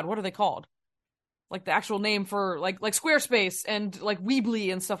my God, what are they called? Like the actual name for like Squarespace and like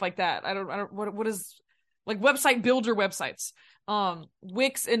Weebly and stuff like that. I don't what is like website builder websites.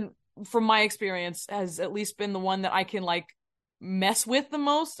 Wix, and from my experience, has at least been the one that I can like mess with the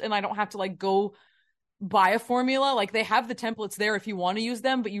most, and I don't have to like go buy a formula. Like they have the templates there if you want to use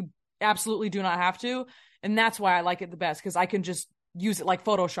them, but you absolutely do not have to. And that's why I like it the best, because I can just use it like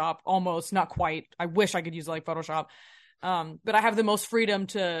Photoshop almost, not quite. I wish I could use it like Photoshop. But I have the most freedom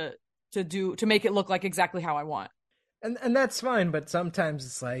to make it look like exactly how I want. and that's fine, but sometimes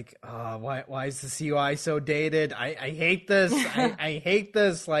it's like, why is this UI so dated? I hate this. I hate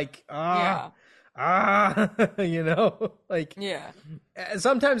this. Like, Yeah. like, Yeah.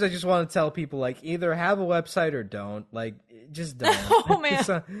 sometimes I just want to tell people, like, either have a website or don't. Like, just don't. Oh man.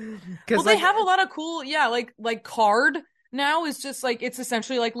 Well, they have a lot of cool, yeah, like Card now is just like, it's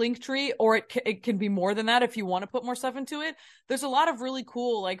essentially like Linktree, or it can be more than that if you want to put more stuff into it. There's a lot of really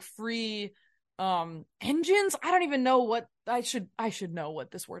cool like free engines. I don't even know what I should know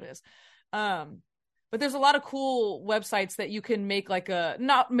what this word is. But there's a lot of cool websites that you can make, like a,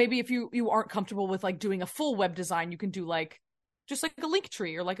 not maybe if you aren't comfortable with like doing a full web design, you can do like just like a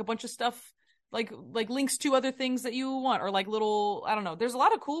Linktree or like a bunch of stuff like links to other things that you want, or like little, I don't know. There's a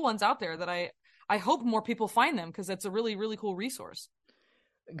lot of cool ones out there that I hope more people find them, because it's a really really cool resource.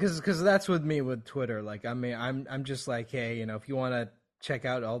 Because that's with me with Twitter. Like, I mean, I'm just like, hey, if you want to check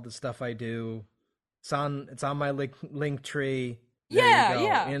out all the stuff I do, it's on my link tree. There Yeah, you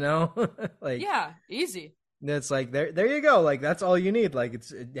yeah. go. Like, Yeah, easy. it's like, there you go. Like, that's all you need. Like,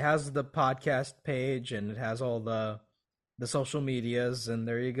 it has the podcast page and it has all the social medias, and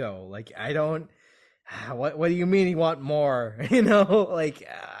there you go. Like, I don't. What do you mean you want more? Like,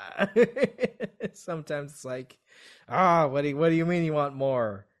 sometimes it's like, what do you mean you want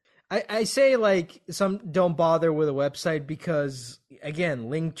more? I say, like, some don't bother with a website because, again,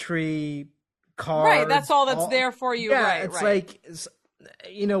 Linktree, Right, cards, that's all that's there for you. yeah, Right, it's right. like,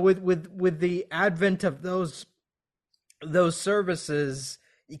 with the advent of those services,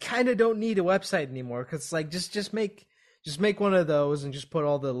 you kind of don't need a website anymore, because it's like, just make one of those and just put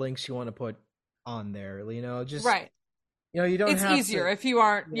all the links you want to put on there. Just, Right. you don't It's have easier to. if you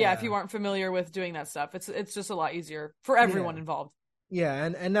aren't, yeah, if Yeah. you aren't familiar with doing that stuff. It's just a lot easier for everyone Yeah. involved. Yeah,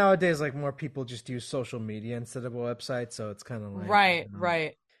 and nowadays, like, more people just use social media instead of a website, so it's kind of like, Right,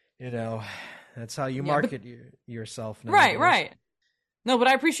 right. you know, that's how you Yeah, but market yourself right, nowadays. right. No, but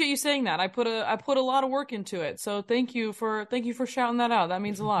I appreciate you saying that. I put a lot of work into it. So thank you for shouting that out. That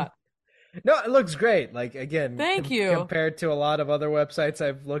means a lot. No, it looks great. Like, again, Thank you. compared to a lot of other websites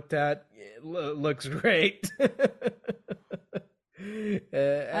I've looked at, it looks great.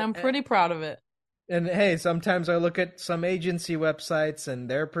 I'm pretty proud of it. And hey, sometimes I look at some agency websites and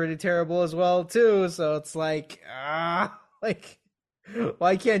they're pretty terrible as well too. So it's like, like,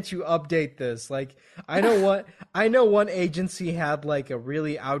 why can't you update this? Like, I know one agency had like a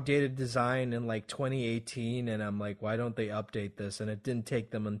really outdated design in like 2018, and I'm like, why don't they update this? And it didn't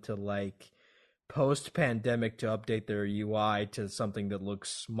take them until like post pandemic to update their UI to something that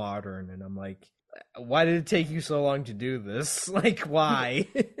looks modern. And I'm like, why did it take you so long to do this? Like, why?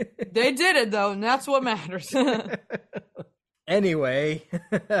 They did it though, and that's what matters. No, Anyway,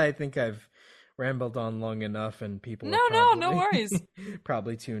 I think I've rambled on long enough, and people are no probably worries.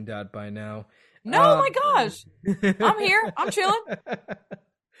 probably tuned out by now. No, my gosh. I'm here. I'm chilling.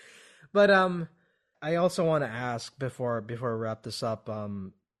 But I also want to ask before I wrap this up.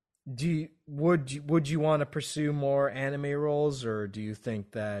 Would you want to pursue more anime roles, or do you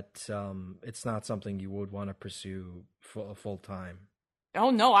think that it's not something you would want to pursue full time? Oh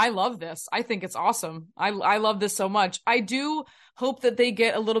no, I love this. I think it's awesome. I love this so much. I do hope that they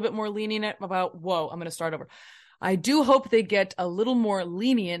get a little bit more lenient about, whoa, I'm going to start over. I do hope they get a little more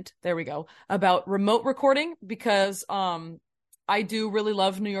lenient, there we go, about remote recording, because I do really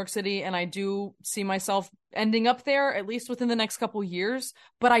love New York City and I do see myself ending up there at least within the next couple years,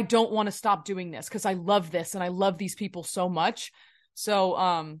 but I don't want to stop doing this because I love this and I love these people so much. So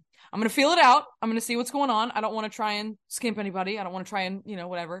I'm going to feel it out. I'm going to see what's going on. I don't want to try and skimp anybody. I don't want to try and,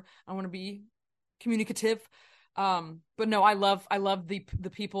 whatever. I want to be communicative. But no, I love the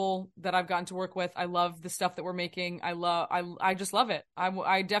people that I've gotten to work with. I love the stuff that we're making. I just love it.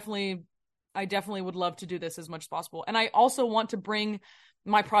 I definitely would love to do this as much as possible. And I also want to bring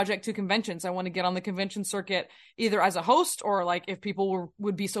my project to conventions. I want to get on the convention circuit either as a host or like if people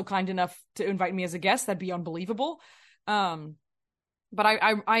would be so kind enough to invite me as a guest, that'd be unbelievable. But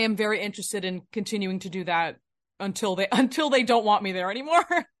I am very interested in continuing to do that until they don't want me there anymore.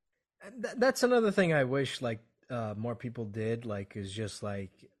 That's another thing I wish like more people did, like, is just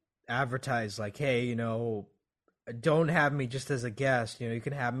like advertise like, hey, don't have me just as a guest. You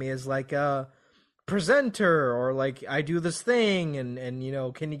can have me as like a presenter, or like I do this thing, and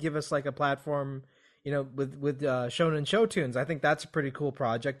can you give us like a platform, with Shonen Show Tunes? I think that's a pretty cool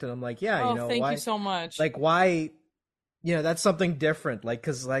project, and I'm like, yeah, thank why, you so much. like, why, that's something different, like,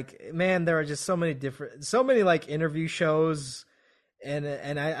 because like, man, there are just so many like interview shows,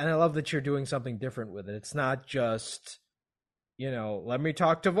 and I love that you're doing something different with it. It's not just let me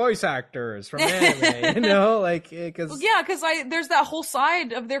talk to voice actors from anime, like, because there's that whole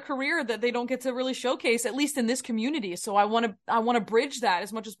side of their career that they don't get to really showcase, at least in this community. So I want to bridge that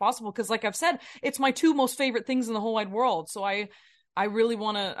as much as possible, because like I've said, it's my two most favorite things in the whole wide world. So I really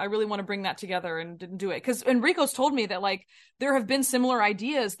want to bring that together and didn't do it. Because Enrico's told me that like there have been similar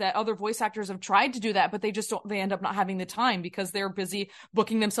ideas that other voice actors have tried to do that, but they end up not having the time because they're busy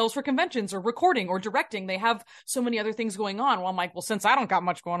booking themselves for conventions or recording or directing. They have so many other things going on. Well, I'm like, well, since I don't got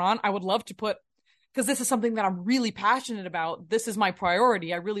much going on, I would love to because this is something that I'm really passionate about. This is my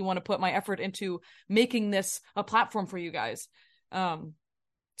priority. I really want to put my effort into making this a platform for you guys.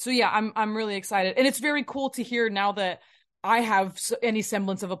 So yeah, I'm really excited. And it's very cool to hear now that I have any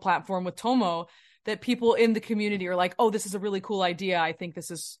semblance of a platform with Tomo, that people in the community are like, oh, this is a really cool idea. I think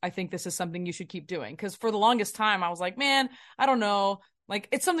this is something you should keep doing. Because for the longest time, I was like, man, I don't know. Like,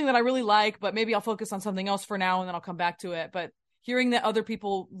 it's something that I really like, but maybe I'll focus on something else for now and then I'll come back to it. But hearing that other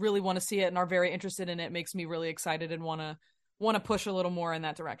people really want to see it and are very interested in it makes me really excited and want to push a little more in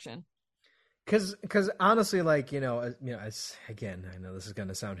that direction. Because honestly, like, as again, I know this is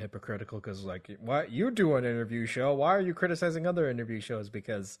gonna sound hypocritical, because like, why you do an interview show? Why are you criticizing other interview shows?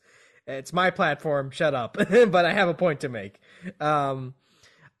 Because it's my platform. Shut up. But I have a point to make.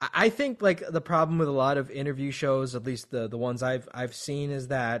 I think like the problem with a lot of interview shows, at least the ones I've seen, is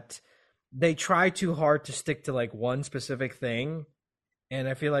that they try too hard to stick to like one specific thing, and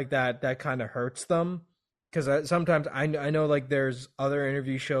I feel like that kind of hurts them. Because sometimes I know like there's other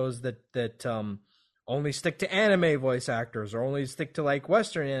interview shows that only stick to anime voice actors, or only stick to like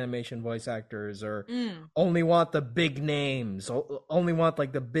Western animation voice actors, or only want the big names, only want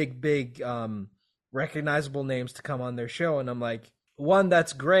like the big recognizable names to come on their show. And I'm like, one,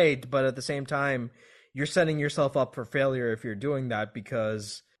 that's great, but at the same time, you're setting yourself up for failure if you're doing that,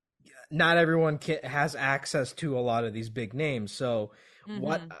 because not everyone has access to a lot of these big names. So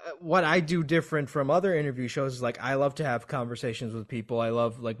what I do different from other interview shows is like, I love to have conversations with people. I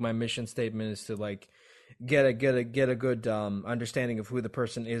love, like, my mission statement is to like get a good understanding of who the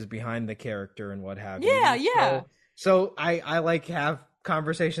person is behind the character and what have you. Yeah. So I like have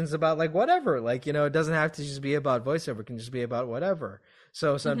conversations about like whatever, like, it doesn't have to just be about voiceover. It can just be about whatever.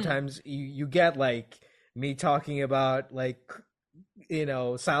 So sometimes you get like me talking about like,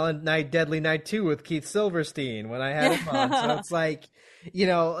 Silent Night, Deadly Night 2 with Keith Silverstein when I had him on. So it's like,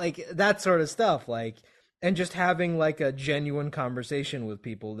 like that sort of stuff, like, and just having like a genuine conversation with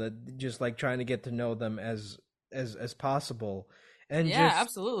people, that just like trying to get to know them as possible. And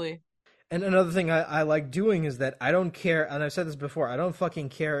absolutely. And another thing I like doing is that I don't care, and I've said this before, I don't fucking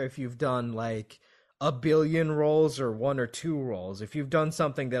care if you've done like a billion roles or one or two roles. If you've done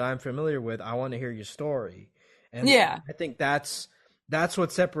something that I'm familiar with, I want to hear your story. And I think that's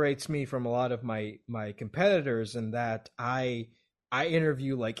what separates me from a lot of my competitors, and that I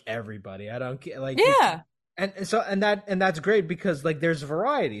interview like everybody. I don't get like, and that's great, because like there's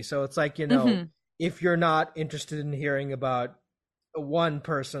variety. So it's like, if you're not interested in hearing about one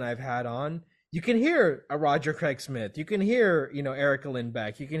person I've had on, you can hear a Roger Craig Smith, you can hear, Erica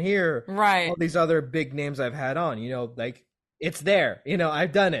Lindbeck, you can hear all Right. these other big names I've had on, like it's there,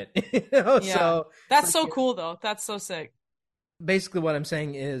 I've done it, Yeah. so it's That's like, so cool though. That's so sick. basically what I'm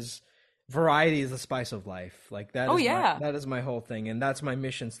saying is variety is the spice of life. Like Oh yeah. that is my whole thing, and that's my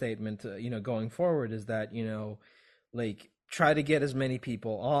mission statement, going forward is that, like try to get as many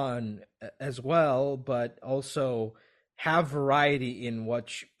people on as well, but also have variety in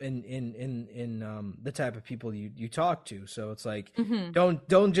what in the type of people you talk to. So it's like Hmm.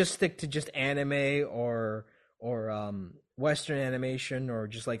 don't just stick to just anime or Western animation or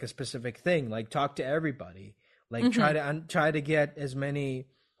just like a specific thing. Like talk to everybody. Like Hmm. try to get as many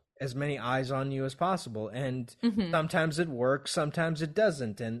eyes on you as possible. And Hmm. sometimes it works, sometimes it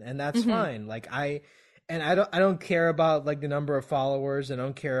doesn't, and that's Hmm. fine. Like I don't care about like the number of followers. I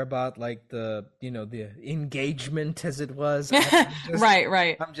don't care about like the the engagement as it was. Right,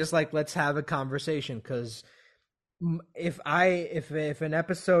 right. I'm just like, let's have a conversation, because if an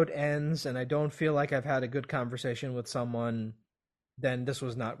episode ends and I don't feel like I've had a good conversation with someone, then this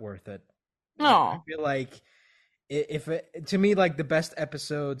was not worth it. I No. feel like if it, to me, like the best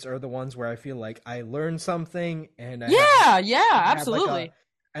episodes are the ones where I feel like I learned something and Yeah, yeah, I had like absolutely.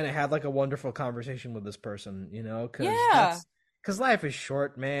 I had like a wonderful conversation with this person, because Yeah. life is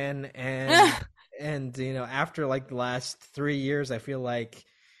short, man, and after like the last 3 years, I feel like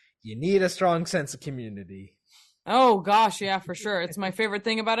you need a strong sense of community. Oh gosh, yeah, for sure. It's my favorite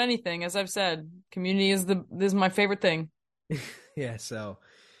thing about anything. As I've said, community is my favorite thing. Yeah, so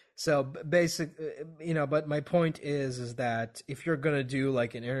basic, but my point is that if you're gonna do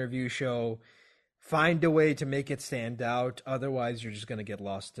like an interview show, find a way to make it stand out. Otherwise, you're just gonna get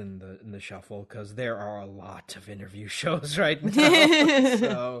lost in the shuffle, because there are a lot of interview shows right now.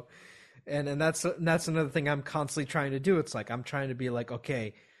 So, and that's another thing I'm constantly trying to do. It's like I'm trying to be like,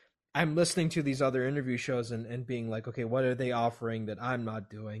 okay, I'm listening to these other interview shows and being like, okay, what are they offering that I'm not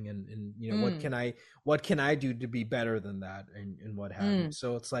doing, and Mm, what can I do to be better than that, and what have you. mm,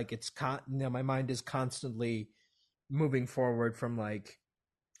 So it's like my mind is constantly moving forward from like,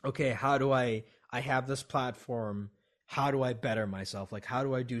 okay, how do I have this platform, how do I better myself? Like how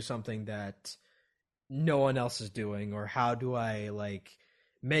do I do something that no one else is doing, or how do I like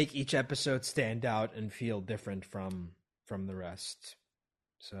make each episode stand out and feel different from the rest?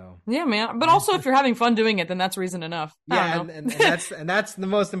 So yeah, man. But also, if you're having fun doing it, then that's reason enough. I yeah, don't and know. that's the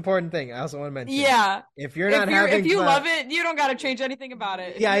most important thing. I also want to mention, Yeah. if you're not If having you fun, love it, you don't got to change anything about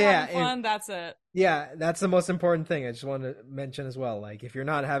it. If yeah, you're yeah, having fun, that's it. yeah, that's the most important thing. I just want to mention as well. Like, if you're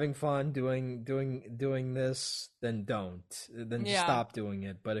not having fun doing this, then don't. Then just Yeah. stop doing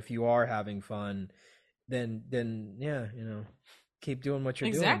it. But if you are having fun, then yeah, keep doing what you're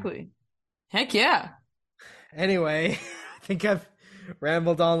doing. Exactly. Heck yeah. Anyway, I think I've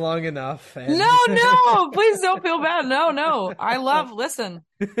rambled on long enough, and No, no, please don't feel bad. No, no. Listen,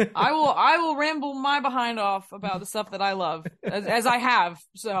 I will ramble my behind off about the stuff that I love as I have.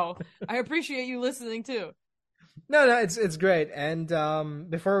 So I appreciate you listening too. No, it's great. And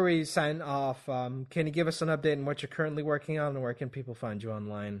before we sign off, can you give us an update on what you're currently working on, and where can people find you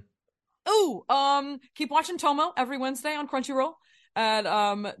online? Ooh, keep watching Tomo every Wednesday on Crunchyroll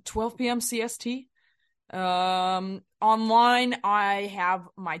at 12 p.m. CST. Online, I have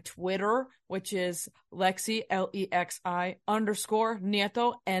my Twitter, which is Lexi, Lexi underscore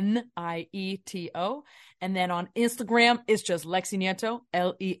Nieto, Nieto. And then on Instagram, it's just Lexi Nieto,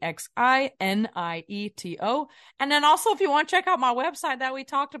 Lexi Nieto. And then also, if you want to check out my website that we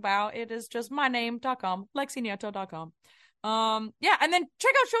talked about, it is just myname.com, lexinieto.com. Yeah, and then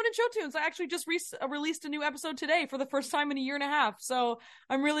check out Shonen Show Tunes. I actually just released a new episode today for the first time in a year and a half. So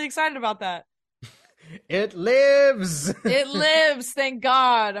I'm really excited about that. It lives. It lives, thank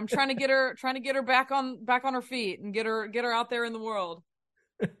God. I'm trying to get her back on her feet and get her out there in the world.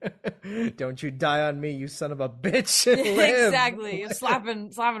 Don't you die on me, you son of a bitch. Live. Exactly.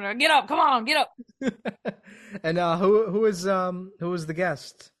 Slapping her. Get up, come on, get up. And who is the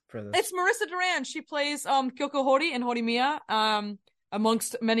guest for this? It's Marissa Duran. She plays Kyoko Hori in Horimiya,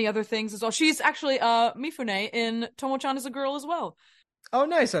 amongst many other things as well. She's actually Mifune in Tomo-chan is a Girl as well. Oh,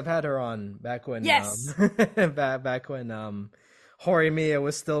 nice. I've had her on back when Yes. back when Horimiya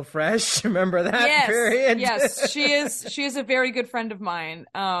was still fresh. Remember that period? Yes, she is a very good friend of mine.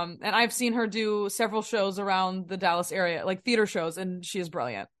 And I've seen her do several shows around the Dallas area, like theater shows, and she is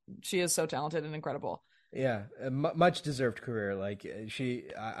brilliant. She is so talented and incredible. Yeah, much deserved career. Like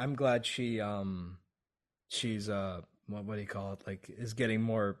I'm glad she's what do you call it? Like, is getting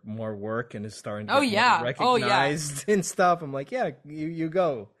more work and is starting to get more recognized and stuff. I'm like, yeah, you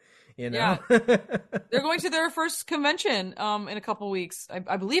go. Yeah. They're going to their first convention in a couple weeks.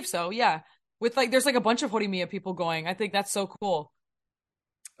 I believe so. Yeah. with like there's like a bunch of Horimiya people going. I think that's so cool.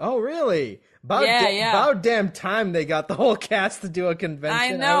 Oh, really? Yeah. About damn time they got the whole cast to do a convention.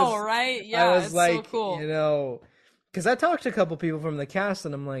 I know, right? I Yeah, was it's so like, cool. because I talked to a couple people from the cast,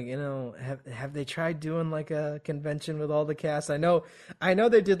 and I'm like, have they tried doing like a convention with all the cast? I know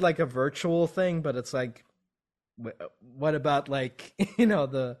they did like a virtual thing, but it's like, what about like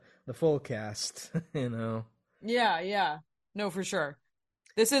the full cast? Yeah. No, for sure.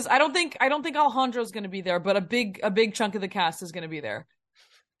 This is I don't think Alejandro's going to be there, but a big chunk of the cast is going to be there.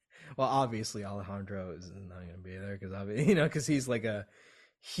 Well, obviously Alejandro is not going to be there because because he's like a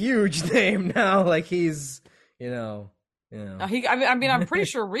huge name now. Like he's I mean, I'm pretty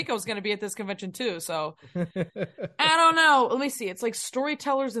sure Rico's going to be at this convention too. So I don't know. Let me see. It's like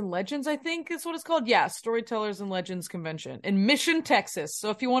Storytellers and Legends, I think is what it's called. Yeah, Storytellers and Legends Convention in Mission, Texas. So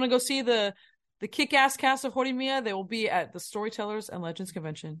if you want to go see the kick-ass cast of Horimiya, they will be at the Storytellers and Legends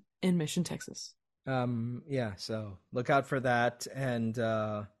Convention in Mission, Texas. Yeah, so look out for that. And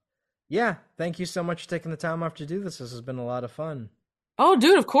yeah, thank you so much for taking the time off to do this. This has been a lot of fun. Oh,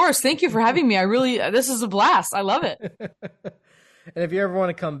 dude, of course. Thank you for having me. This is a blast. I love it. And if you ever want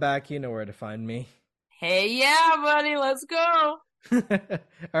to come back, you know where to find me. Hey, yeah, buddy, let's go.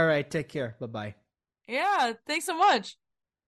 All right, take care. Bye-bye. Yeah, thanks so much.